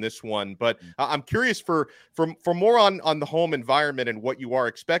implications in this one. But I'm curious for more on the home environment and what you are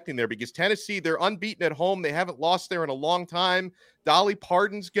expecting there, because Tennessee, they're unbeaten at home. They haven't lost there in a long time. Dolly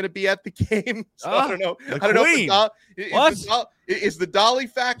Parton's going to be at the game. So I don't know. Is the Dolly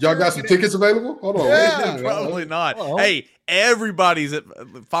factor? Y'all got some tickets available? Hold on. Yeah, probably not. Hello. Hey, everybody's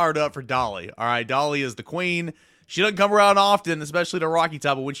fired up for Dolly. All right, Dolly is the queen. She doesn't come around often, especially to Rocky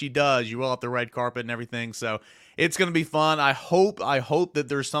Top, but when she does, you roll out the red carpet and everything. So it's going to be fun. I hope that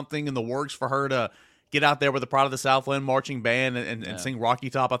there's something in the works for her to get out there with the Pride of the Southland marching band and sing Rocky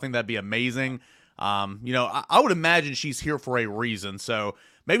Top. I think that'd be amazing. I would imagine she's here for a reason, so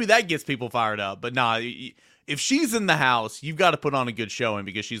maybe that gets people fired up. But nah, if she's in the house, you've got to put on a good showing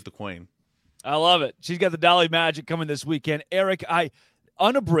because she's the queen. I love it. She's got the Dolly Magic coming this weekend. Eric,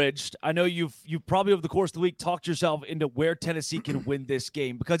 unabridged, I know you've probably over the course of the week talked yourself into where Tennessee can win this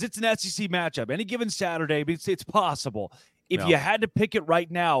game because it's an SEC matchup. Any given Saturday, it's possible. If you had to pick it right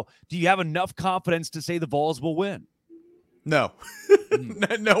now, do you have enough confidence to say the Vols will win? No.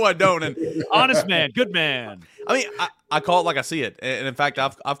 No, I don't. And honest man, good man. I call it like I see it. And in fact,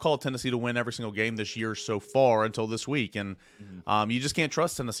 I've called Tennessee to win every single game this year so far until this week. And you just can't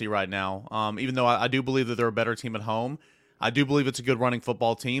trust Tennessee right now. Even though I do believe that they're a better team at home. I do believe it's a good running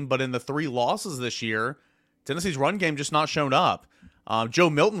football team. But in the 3 losses this year, Tennessee's run game just not shown up. Joe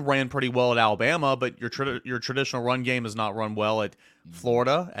Milton ran pretty well at Alabama, but your traditional run game has not run well at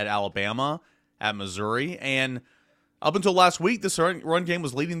Florida, at Alabama, at Missouri. And up until last week, this run game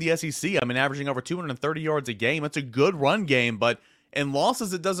was leading the SEC. Averaging over 230 yards a game. It's a good run game, but in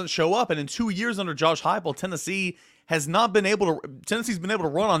losses, it doesn't show up. And in 2 years under Josh Heupel, Tennessee's been able to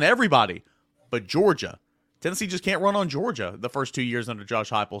run on everybody, but Georgia. Tennessee just can't run on Georgia the first 2 years under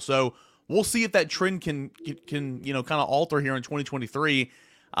Josh Heupel. So we'll see if that trend can kind of alter here in 2023.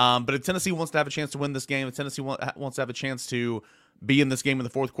 But if Tennessee wants to have a chance to win this game, if Tennessee wants to have a chance to be in this game in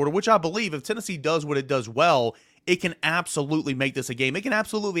the fourth quarter, which I believe if Tennessee does what it does well, it can absolutely make this a game. It can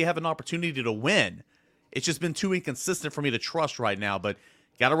absolutely have an opportunity to win. It's just been too inconsistent for me to trust right now. But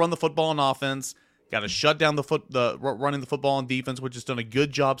got to run the football on offense. Got to shut down running the football on defense, which has done a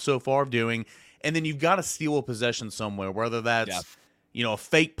good job so far of doing. And then you've got to steal a possession somewhere, whether that's a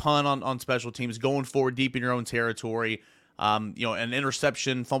fake punt on special teams, going forward deep in your own territory, an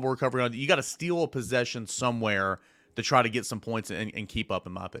interception, fumble recovery. You got to steal a possession somewhere to try to get some points and keep up,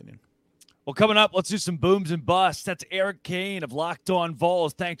 in my opinion. Well, coming up, let's do some booms and busts. That's Eric Kane of Locked On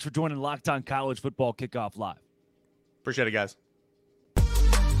Vols. Thanks for joining Locked On College Football Kickoff Live. Appreciate it, guys.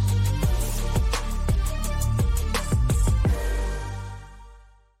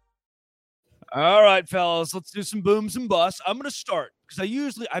 All right, fellas, let's do some booms and busts. I'm going to start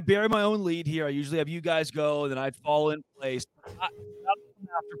because I bury my own lead here. I usually have you guys go, and then I'd fall in place.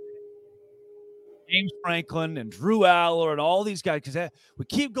 James Franklin and Drew Aller and all these guys, because we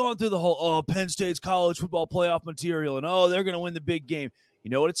keep going through the whole, Penn State's college football playoff material, and, they're going to win the big game. You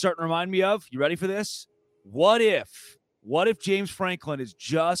know what it's starting to remind me of? You ready for this? What if James Franklin is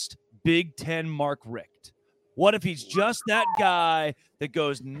just Big Ten Mark Richt? What if he's just that guy that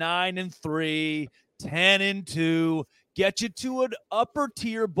goes 9-3, 10-2, get you to an upper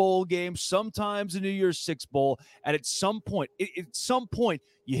tier bowl game, sometimes a New Year's Six bowl. And at some point,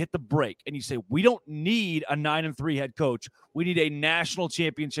 you hit the break and you say, we don't need a 9-3 head coach. We need a national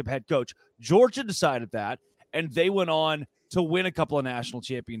championship head coach. Georgia decided that, and they went on to win a couple of national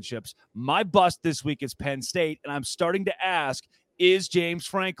championships. My bust this week is Penn State, and I'm starting to ask, is James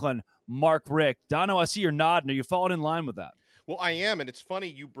Franklin Mark Richt? Dono, I see you're nodding. Are you falling in line with that? Well, I am, and it's funny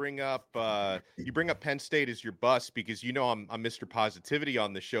you bring up Penn State as your bust because I'm Mr. Positivity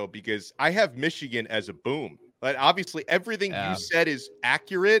on the show because I have Michigan as a boom. But obviously, everything you said is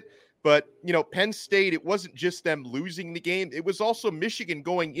accurate. But Penn State, it wasn't just them losing the game; it was also Michigan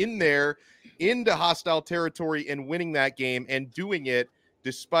going in there into hostile territory and winning that game and doing it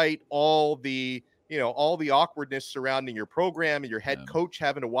despite all the awkwardness surrounding your program and your head coach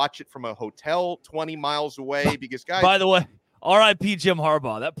having to watch it from a hotel 20 miles away because guys. By the way, R.I.P. Jim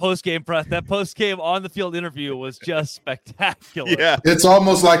Harbaugh. That post-game on the field interview was just spectacular. Yeah. It's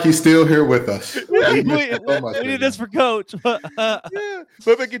almost like he's still here with us. We need this for coach. Yeah.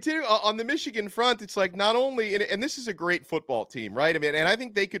 But continue on the Michigan front, it's like not only, and this is a great football team, right? I mean, and I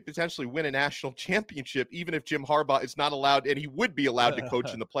think they could potentially win a national championship even if Jim Harbaugh is not allowed, and he would be allowed to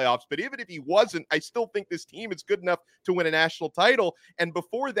coach in the playoffs. But even if he wasn't, I still think this team is good enough to win a national title. And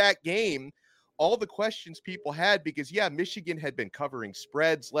before that game, all the questions people had because, Michigan had been covering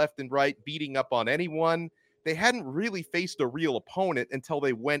spreads left and right, beating up on anyone. They hadn't really faced a real opponent until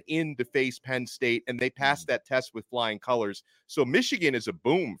they went in to face Penn State, and they passed that test with flying colors. So Michigan is a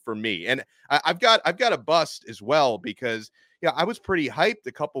boom for me. And I've got a bust as well because, I was pretty hyped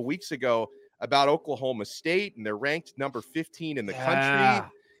a couple weeks ago about Oklahoma State, and they're ranked number 15 in the country.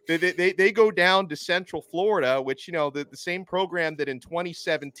 They go down to Central Florida, which, the same program that in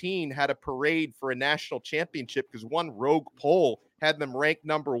 2017 had a parade for a national championship because one rogue poll had them ranked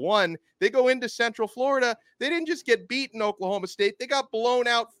number 1. They go into Central Florida. They didn't just get beaten Oklahoma State. They got blown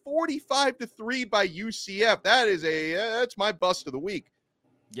out 45-3 by UCF. That's my bust of the week.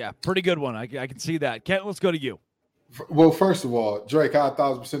 Yeah, pretty good one. I can see that. Kent, let's go to you. Well, first of all, Drake, I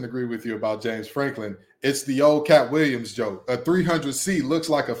 1,000% agree with you about James Franklin. It's the old Cat Williams joke. A 300C looks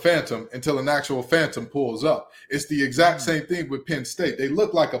like a phantom until an actual phantom pulls up. It's the exact same thing with Penn State. They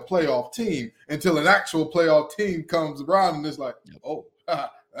look like a playoff team until an actual playoff team comes around and it's like, oh,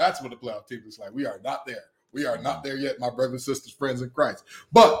 that's what a playoff team looks like. We are not there. We are not there yet, my brothers and sisters, friends in Christ.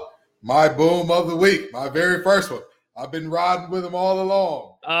 But my boom of the week, my very first one, I've been riding with him all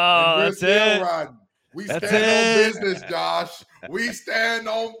along. Oh, and we're that's still it. riding. We That's stand it. on business, Josh. We stand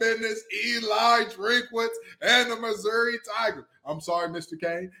on business. Eli Drinkwitz and the Missouri Tigers. I'm sorry, Mr.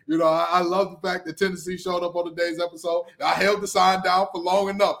 Kane. I love the fact that Tennessee showed up on today's episode. I held the sign down for long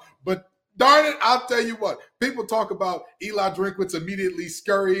enough. But darn it, I'll tell you what. People talk about Eli Drinkwitz immediately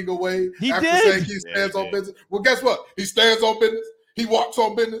scurrying away saying he stands on business. Well, guess what? He stands on business. He walks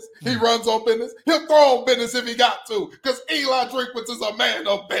on business. He runs on business. He'll throw on business if he got to because Eli Drinkwitz is a man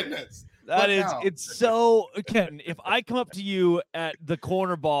of business. It's so, Ken, if I come up to you at the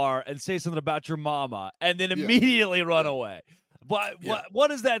corner bar and say something about your mama and then immediately run away, what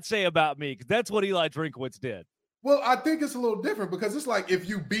does that say about me? Because that's what Eli Drinkwitz did. Well, I think it's a little different because it's like if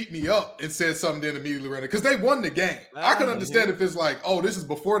you beat me up and said something, then immediately ran it. Because they won the game. I can understand if it's like, oh, this is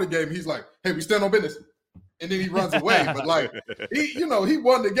before the game. He's like, hey, we stand on business. And then he runs away. But like, he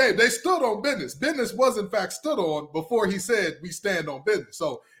won the game. They stood on business. Business was, in fact, stood on before he said we stand on business.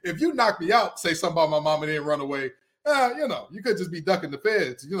 So if you knock me out, say something about my mom and then run away, you could just be ducking the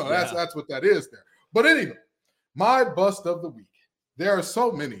feds. That's what that is there. But anyway, my bust of the week. There are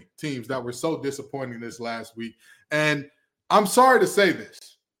so many teams that were so disappointing this last week. And I'm sorry to say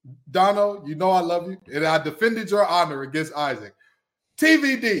this. Dono, I love you. And I defended your honor against Isaac.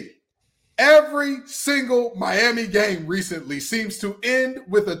 TVD. Every single Miami game recently seems to end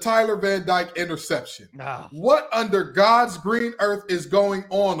with a Tyler Van Dyke interception. What under God's green earth is going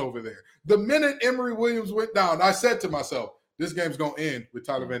on over there? The minute Emory Williams went down, I said to myself, this game's going to end with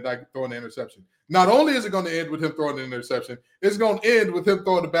Tyler Van Dyke throwing the interception. Not only is it going to end with him throwing the interception, it's going to end with him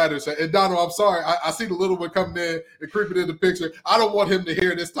throwing the bad interception. And Donald, I'm sorry, I see the little one coming in and creeping in the picture. I don't want him to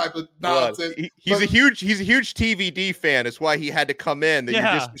hear this type of nonsense. He's a huge TVD fan. That's why he had to come in. You're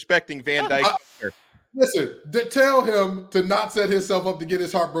disrespecting Van Dyke. Listen, tell him to not set himself up to get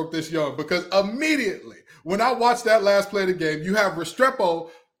his heart broke this young, because immediately when I watched that last play of the game, you have Restrepo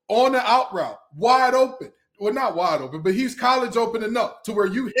on the out route, wide open. Well, not wide open, but he's college open enough to where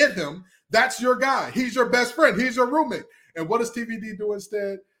you hit him. That's your guy. He's your best friend. He's your roommate. And what does TVD do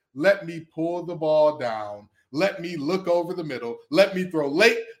instead? Let me pull the ball down. Let me look over the middle. Let me throw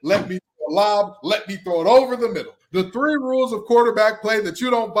late. Let me throw a lob. Let me throw it over the middle. The 3 rules of quarterback play that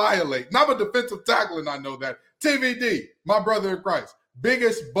you don't violate. And I'm a defensive tackle, and I know that. TVD, my brother in Christ,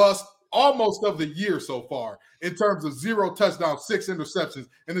 biggest bust almost of the year so far in terms of 0 touchdowns, 6 interceptions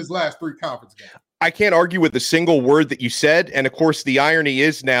in his last 3 conference games. I can't argue with a single word that you said. And of course, the irony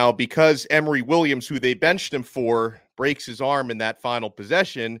is now because Emory Williams, who they benched him for, breaks his arm in that final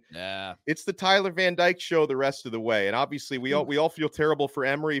possession. Yeah, it's the Tyler Van Dyke show the rest of the way. And obviously, we all feel terrible for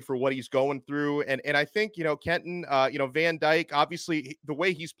Emory for what he's going through. And I think, Kenton, Van Dyke, obviously, the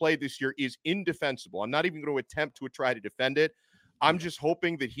way he's played this year is indefensible. I'm not even going to attempt to try to defend it. I'm just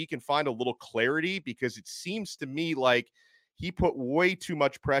hoping that he can find a little clarity, because it seems to me like he put way too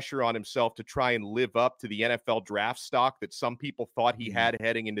much pressure on himself to try and live up to the NFL draft stock that some people thought he had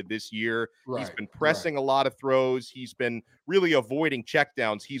heading into this year. He's been pressing a lot of throws. He's been really avoiding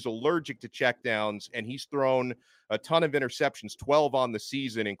checkdowns. He's allergic to checkdowns, and he's thrown a ton of interceptions, 12 on the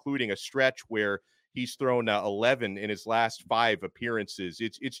season, including a stretch where he's thrown 11 in his last 5 appearances.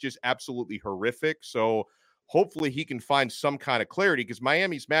 It's just absolutely horrific. So hopefully he can find some kind of clarity, because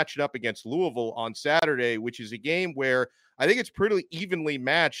Miami's matching up against Louisville on Saturday, which is a game where I think it's pretty evenly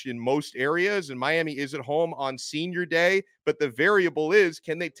matched in most areas, and Miami is at home on senior day. But the variable is,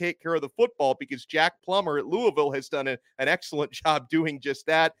 can they take care of the football? Because Jack Plummer at Louisville has done an excellent job doing just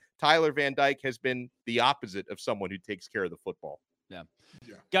that. Tyler Van Dyke has been the opposite of someone who takes care of the football. Yeah.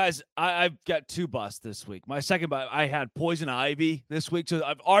 Guys, I've got 2 busts this week. My second bust, I had poison ivy this week, so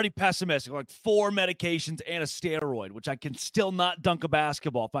I'm already pessimistic. Like 4 medications and a steroid, which I can still not dunk a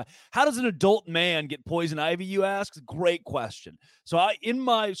basketball. How does an adult man get poison ivy, you ask? Great question. So in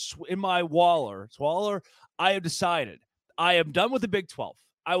my Swaller, I have decided I am done with the Big 12.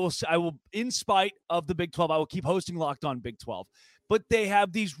 I will, in spite of the Big 12, I will keep hosting Locked On Big 12. But they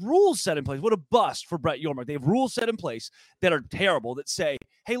have these rules set in place. What a bust for Brett Yormark. They have rules set in place that are terrible, that say,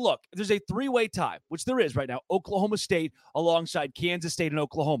 hey, look, there's a 3-way tie, which there is right now, Oklahoma State alongside Kansas State and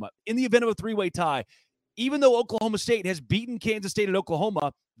Oklahoma. In the event of a 3-way tie, even though Oklahoma State has beaten Kansas State and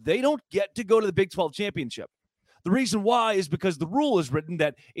Oklahoma, they don't get to go to the Big 12 championship. The reason why is because the rule is written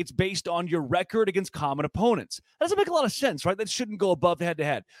that it's based on your record against common opponents. That doesn't make a lot of sense, right? That shouldn't go above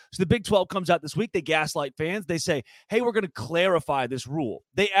head-to-head. So the Big 12 comes out this week. They gaslight fans. They say, hey, we're going to clarify this rule.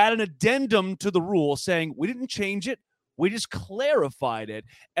 They add an addendum to the rule saying, we didn't change it. We just clarified it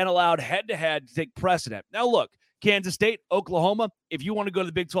and allowed head-to-head to take precedent. Now, look, Kansas State, Oklahoma, if you want to go to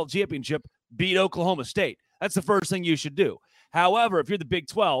the Big 12 championship, beat Oklahoma State. That's the first thing you should do. However, if you're the Big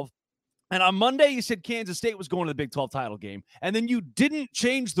 12, and on Monday, you said Kansas State was going to the Big 12 title game, and then you didn't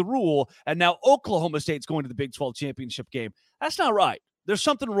change the rule, and now Oklahoma State's going to the Big 12 championship game. That's not right. There's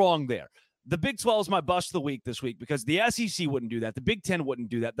something wrong there. The Big 12 is my bust of the week this week, because the SEC wouldn't do that. The Big 10 wouldn't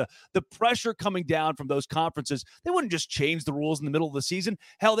do that. The pressure coming down from those conferences, they wouldn't just change the rules in the middle of the season.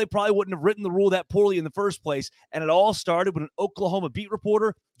 Hell, they probably wouldn't have written the rule that poorly in the first place, and it all started when an Oklahoma beat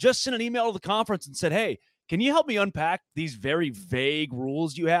reporter just sent an email to the conference and said, hey, can you help me unpack these very vague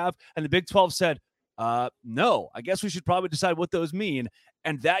rules you have? And the Big 12 said, no, I guess we should probably decide what those mean.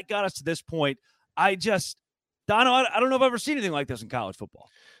 And that got us to this point. Dono, I don't know if I've ever seen anything like this in college football.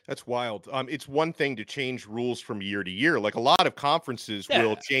 That's wild. It's one thing to change rules from year to year. Like a lot of conferences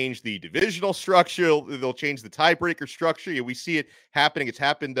will change the divisional structure. They'll change the tiebreaker structure. We see it happening. It's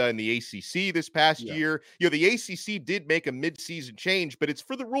happened in the ACC this past year. The ACC did make a midseason change, but it's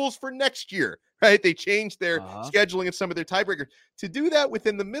for the rules for next year, right? They changed their scheduling and some of their tiebreakers. To do that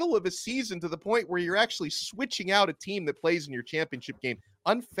within the middle of a season to the point where you're actually switching out a team that plays in your championship game,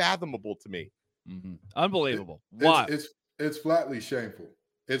 unfathomable to me. Mm-hmm. Unbelievable. Why? It's flatly shameful.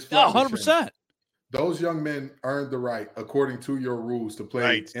 It's flatly 100%. Shameful. Those young men earned the right, according to your rules, to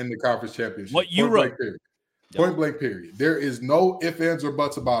play in the conference championship. What you wrote. Point blank, period. There is no ifs, ands, or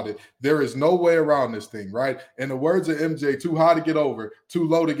buts about it. There is no way around this thing, right? In the words of MJ, too high to get over, too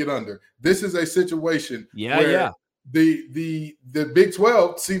low to get under. This is a situation where the Big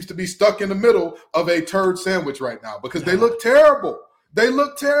 12 seems to be stuck in the middle of a turd sandwich right now, because they look terrible. They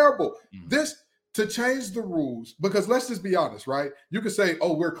look terrible. This to change the rules, because let's just be honest, right? You could say,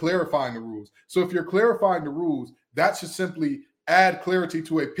 oh, we're clarifying the rules. So if you're clarifying the rules, that should simply add clarity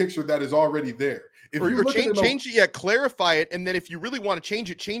to a picture that is already there. If you change it, clarify it, and then if you really want to change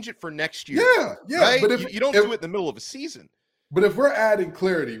it for next year. Yeah. Right? But if you don't do it in the middle of a season. But if we're adding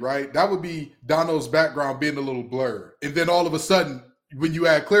clarity, right, that would be Dono's background being a little blurred. And then all of a sudden, when you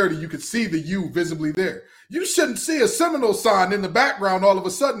add clarity, you could see the U visibly there. You shouldn't see a Seminole sign in the background all of a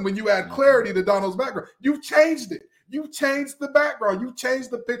sudden when you add clarity to Donald's background. You've changed it. You changed the background. You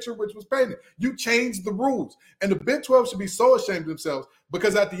changed the picture which was painted. You changed the rules. And the Big 12 should be so ashamed of themselves,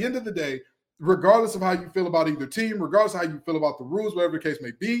 because at the end of the day, regardless of how you feel about either team, regardless of how you feel about the rules, whatever the case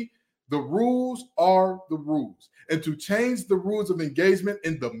may be, the rules are the rules. And to change the rules of engagement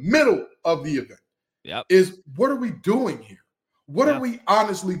in the middle of the event, is what are we doing here? What are we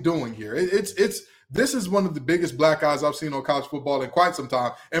honestly doing here? This is one of the biggest black eyes I've seen on college football in quite some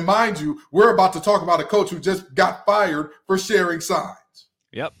time. And mind you, we're about to talk about a coach who just got fired for sharing signs.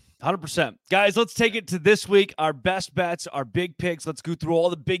 Yep, 100%. Guys, let's take it to this week. Our best bets, our big picks. Let's go through all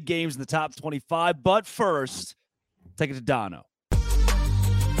the big games in the top 25. But first, take it to Dono.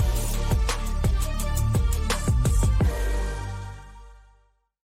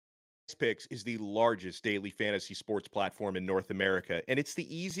 Picks is the largest daily fantasy sports platform in North America, and it's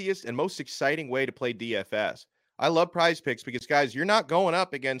the easiest and most exciting way to play DFS. I love Prize Picks because, guys, you're not going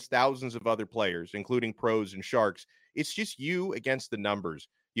up against thousands of other players, including pros and sharks. It's just you against the numbers.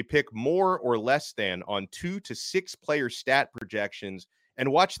 You pick more or less than on 2 to 6 player stat projections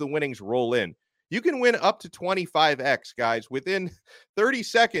and watch the winnings roll in. You can win up to 25x, guys. Within 30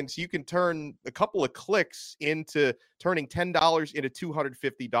 seconds, you can turn a couple of clicks into turning $10 into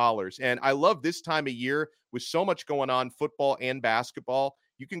 $250. And I love this time of year with so much going on, football and basketball.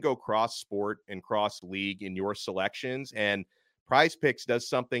 You can go cross sport and cross league in your selections. And Prize Picks does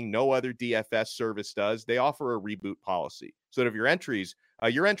something no other DFS service does. They offer a reboot policy so that if your entries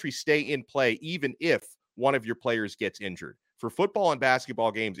stay in play even if one of your players gets injured. For football and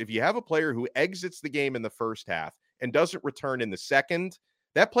basketball games, if you have a player who exits the game in the first half and doesn't return in the second,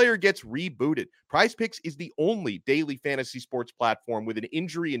 that player gets rebooted. Prize Picks is the only daily fantasy sports platform with an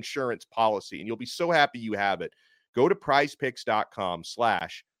injury insurance policy, and you'll be so happy you have it. Go to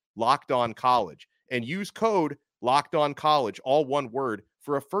prizepicks.com/LockedOnCollege and use code LockedOnCollege, all one word,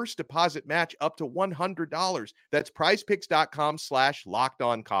 for a first deposit match up to $100. That's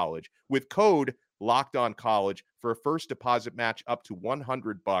prizepicks.com/LockedOnCollege with code Locked On College for a first deposit match up to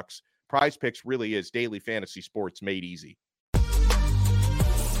 $100. Prize Picks really is daily fantasy sports made easy.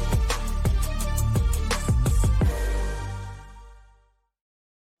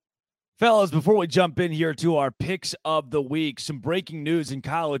 Fellas, before we jump in here to our picks of the week, some breaking news in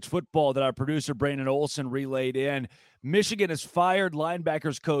college football that our producer Brandon Olson relayed in. Michigan has fired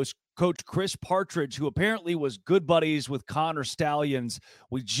linebackers coach Chris Partridge, who apparently was good buddies with Connor Stallions.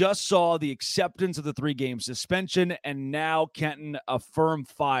 We just saw the acceptance of the 3-game suspension, and now Kenton, a firm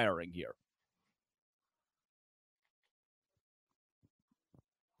firing here.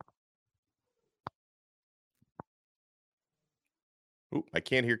 Ooh, I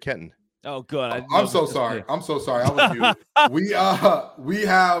can't hear Kenton. Oh, good. I'm so sorry. I was muted. We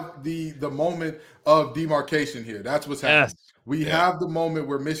have the moment of demarcation here. That's what's happening. Yes. We have the moment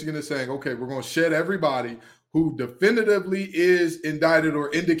where Michigan is saying, okay, we're going to shed everybody who definitively is indicted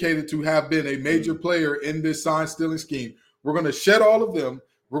or indicated to have been a major player in this sign-stealing scheme. We're going to shed all of them.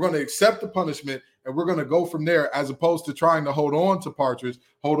 We're going to accept the punishment, and we're going to go from there, as opposed to trying to hold on to Partridge,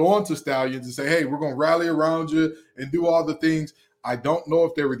 hold on to Stallions, and say, hey, we're going to rally around you and do all the things. I don't know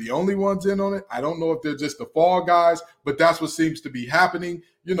if they were the only ones in on it. I don't know if they're just the fall guys, but that's what seems to be happening.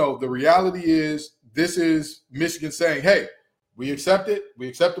 You know, the reality is this is Michigan saying, hey, we accept it. We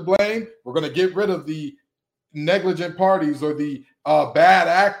accept the blame. We're going to get rid of the negligent parties or the bad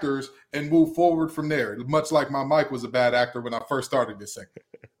actors and move forward from there. Much like my mic was a bad actor when I first started this segment.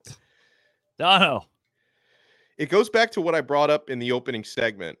 Dono. It goes back to what I brought up in the opening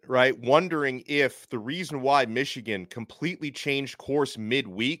segment, right? Wondering if the reason why Michigan completely changed course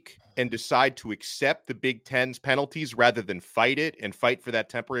midweek and decide to accept the Big Ten's penalties rather than fight it and fight for that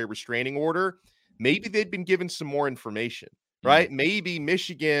temporary restraining order, maybe they'd been given some more information. Right? Maybe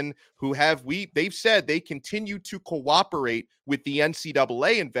Michigan, they've said they continue to cooperate with the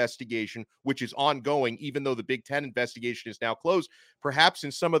NCAA investigation, which is ongoing, even though the Big Ten investigation is now closed. Perhaps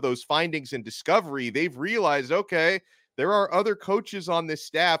in some of those findings and discovery, they've realized, okay, there are other coaches on this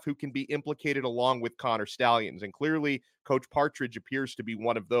staff who can be implicated along with Connor Stallions. And clearly, Coach Partridge appears to be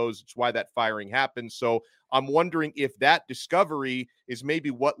one of those. It's why that firing happened. So I'm wondering if that discovery is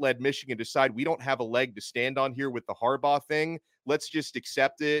maybe what led Michigan to decide we don't have a leg to stand on here with the Harbaugh thing. Let's just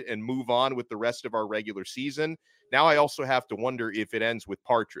accept it and move on with the rest of our regular season. Now I also have to wonder if it ends with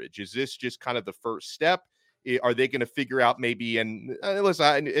Partridge. Is this just kind of the first step? Are they going to figure out maybe, and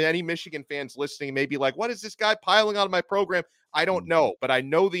listen, any Michigan fans listening may be like, what is this guy piling on my program? I don't know, but I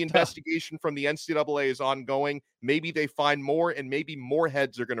know the investigation from the NCAA is ongoing. Maybe they find more, and maybe more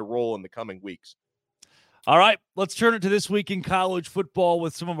heads are going to roll in the coming weeks. All right, let's turn it to this week in college football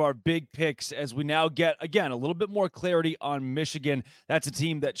with some of our big picks as we now get, again, a little bit more clarity on Michigan. That's a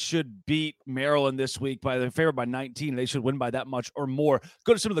team that should beat Maryland this week by their favorite by 19. They should win by that much or more.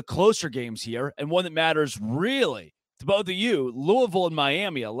 Go to some of the closer games here, and one that matters really to both of you, Louisville and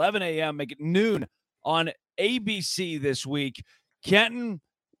Miami, 11 a.m., make it noon on ABC this week. Kenton,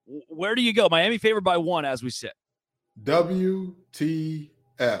 where do you go? Miami favored by 1 as we sit. WTF.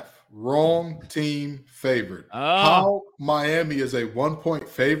 Wrong team favorite. Oh. How Miami is a 1-point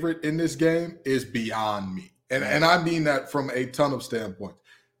favorite in this game is beyond me. And I mean that from a ton of standpoints.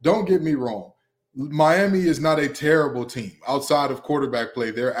 Don't get me wrong. Miami is not a terrible team. Outside of quarterback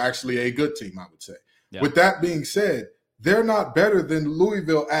play, they're actually a good team, I would say. Yeah. With that being said, they're not better than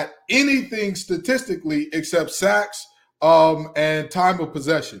Louisville at anything statistically except sacks and time of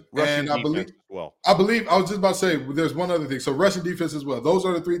possession. Rushing and I believe I was just about to say there's one other thing. So rushing defense as well. Those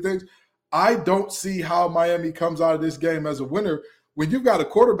are the three things. I don't see how Miami comes out of this game as a winner when you've got a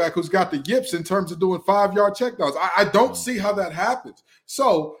quarterback who's got the yips in terms of doing 5-yard checkdowns. I don't see how that happens.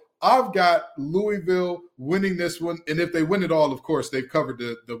 So I've got Louisville winning this one. And if they win it all, of course, they've covered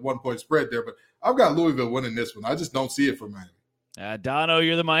the 1-point spread there. But I've got Louisville winning this one. I just don't see it for Miami. Dono,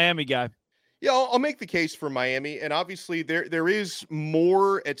 you're the Miami guy. Yeah, I'll make the case for Miami. And obviously there is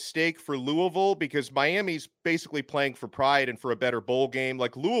more at stake for Louisville because Miami's basically playing for pride and for a better bowl game.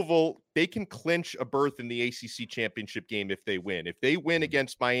 Like Louisville, they can clinch a berth in the ACC championship game if they win. If they win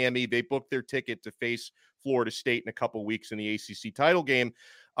against Miami, they book their ticket to face Florida State in a couple weeks in the ACC title game.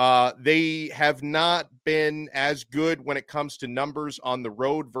 They have not been as good when it comes to numbers on the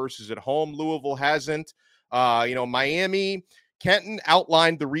road versus at home. Louisville hasn't. Miami, Kenton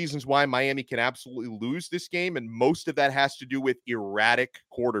outlined the reasons why Miami can absolutely lose this game, and most of that has to do with erratic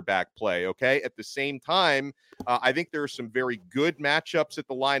quarterback play, okay? At the same time, I think there are some very good matchups at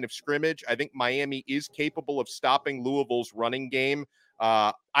the line of scrimmage. I think Miami is capable of stopping Louisville's running game.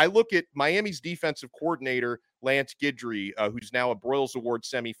 I look at Miami's defensive coordinator, Lance Guidry, who's now a Broyles Award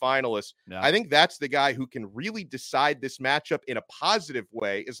semifinalist. Yeah. I think that's the guy who can really decide this matchup in a positive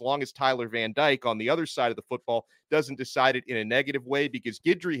way, as long as Tyler Van Dyke on the other side of the football doesn't decide it in a negative way, because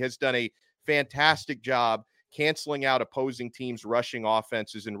Guidry has done a fantastic job canceling out opposing teams' rushing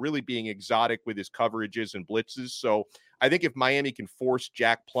offenses and really being exotic with his coverages and blitzes. So I think if Miami can force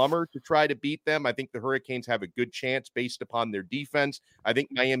Jack Plummer to try to beat them, I think the Hurricanes have a good chance based upon their defense. I think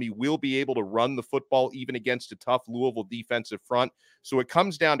Miami will be able to run the football even against a tough Louisville defensive front. So it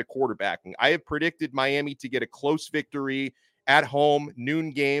comes down to quarterbacking. I have predicted Miami to get a close victory at home,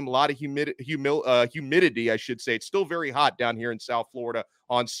 noon game, a lot of humidity, I should say. It's still very hot down here in South Florida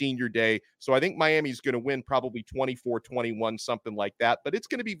on senior day. So I think Miami's going to win probably 24-21, something like that. But it's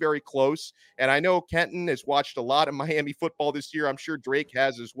going to be very close. And I know Kenton has watched a lot of Miami football this year. I'm sure Drake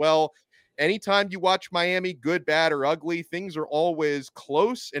has as well. Anytime you watch Miami, good, bad, or ugly, things are always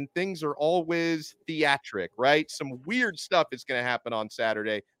close and things are always theatric, right? Some weird stuff is going to happen on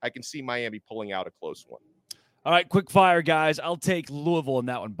Saturday. I can see Miami pulling out a close one. All right, quick fire, guys. I'll take Louisville in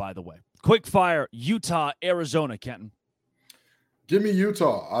that one, by the way. Quick fire, Utah, Arizona, Kenton. Give me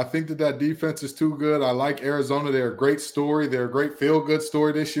Utah. I think that defense is too good. I like Arizona. They're a great story. They're a great feel-good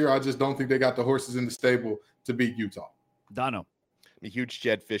story this year. I just don't think they got the horses in the stable to beat Utah. Dono. I'm a huge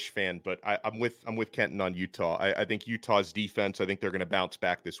Jed Fish fan, but I'm with Kenton on Utah. I think Utah's defense, I think they're going to bounce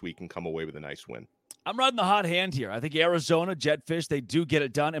back this week and come away with a nice win. I'm riding the hot hand here. I think Arizona, Jetfish, they do get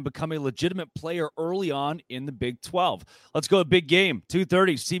it done and become a legitimate player early on in the Big 12. Let's go to big game,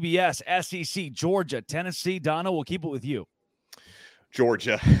 2:30, CBS, SEC, Georgia, Tennessee. Donna, we'll keep it with you.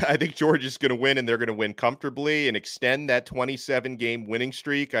 Georgia. I think Georgia's going to win, and they're going to win comfortably and extend that 27-game winning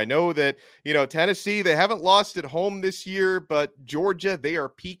streak. I know that, Tennessee, they haven't lost at home this year, but Georgia, they are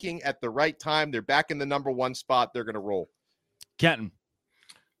peaking at the right time. They're back in the number one spot. They're going to roll. Kenton.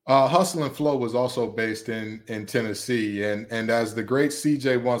 Hustle and flow was also based in Tennessee. And as the great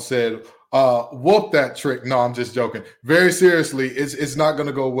CJ once said, whoop that trick. No, I'm just joking. Very seriously, it's not going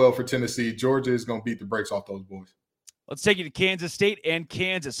to go well for Tennessee. Georgia is going to beat the brakes off those boys. Let's take you to Kansas State and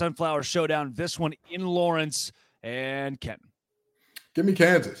Kansas. Sunflower Showdown. This one in Lawrence and Kenton. Give me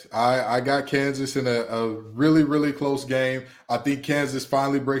Kansas. I got Kansas in a really, really close game. I think Kansas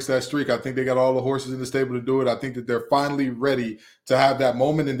finally breaks that streak. I think they got all the horses in the stable to do it. I think that they're finally ready to have that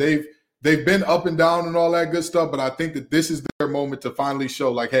moment. And they've been up and down and all that good stuff, but I think that this is their moment to finally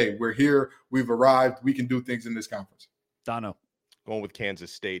show, like, hey, we're here. We've arrived. We can do things in this conference. Dono. Going with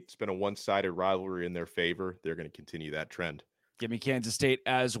Kansas State. It's been a one-sided rivalry in their favor. They're going to continue that trend. Give me Kansas State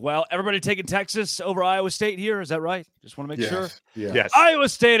as well. Everybody taking Texas over Iowa State here. Is that right? Just want to make sure. Yes. Iowa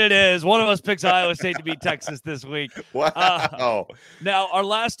State it is. One of us picks Iowa State to beat Texas this week. Wow. Now, our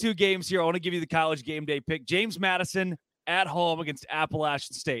last two games here, I want to give you the college game day pick. James Madison at home against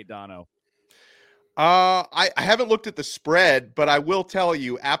Appalachian State, Dono. I haven't looked at the spread, but I will tell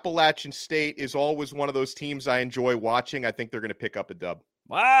you, Appalachian State is always one of those teams I enjoy watching. I think they're going to pick up a dub.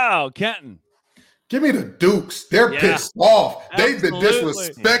 Wow, Kenton. Give me the Dukes. They're pissed off. They've been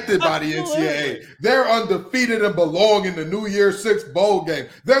disrespected by the NCAA. They're undefeated and belong in the New Year's Six bowl game.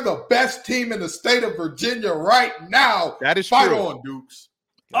 They're the best team in the state of Virginia right now. That is Fight true. on, Dukes.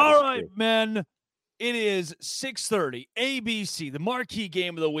 All right, men. It is 6:30, ABC, the marquee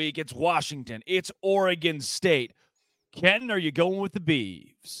game of the week. It's Washington. It's Oregon State. Ken, are you going with the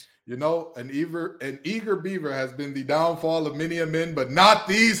Beavs? You know, an eager beaver has been the downfall of many a men, but not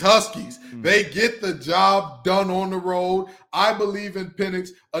these Huskies. They get the job done on the road. I believe in Penix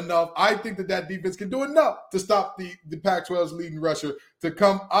enough. I think that defense can do enough to stop the Pac-12's leading rusher to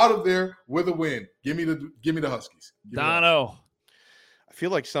come out of there with a win. Give me the Huskies. Dono. I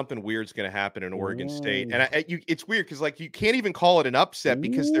feel like something weird's going to happen in Oregon State. And it's weird because, like, you can't even call it an upset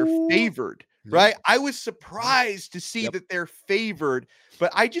because they're favored, right? I was surprised to see that they're favored, but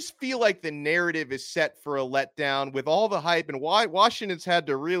I just feel like the narrative is set for a letdown with all the hype. And why Washington's had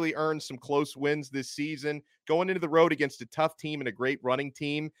to really earn some close wins this season, going into the road against a tough team and a great running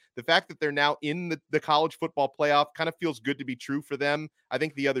team. The fact that they're now in the college football playoff kind of feels good to be true for them. I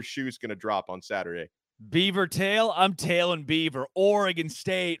think the other shoe is going to drop on Saturday. Beaver tail, I'm tailing Beaver. Oregon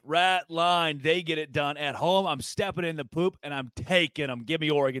State, rat line, they get it done at home. I'm stepping in the poop, and I'm taking them. Give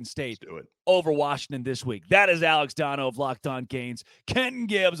me Oregon State over Washington this week. That is Alex Dono of Locked On Canes, Kenton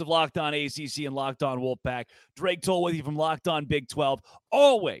Gibbs of Locked On ACC and Locked On Wolfpack, Drake Toll with you from Locked On Big 12.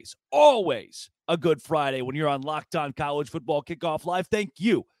 Always a good Friday when you're on Locked On College Football Kickoff Live. Thank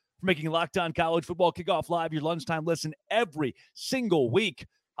you for making Locked On College Football Kickoff Live your lunchtime listen every single week.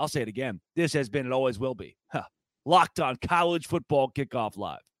 I'll say it again. This has been and always will be Locked On College Football Kickoff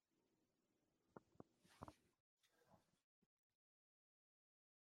Live.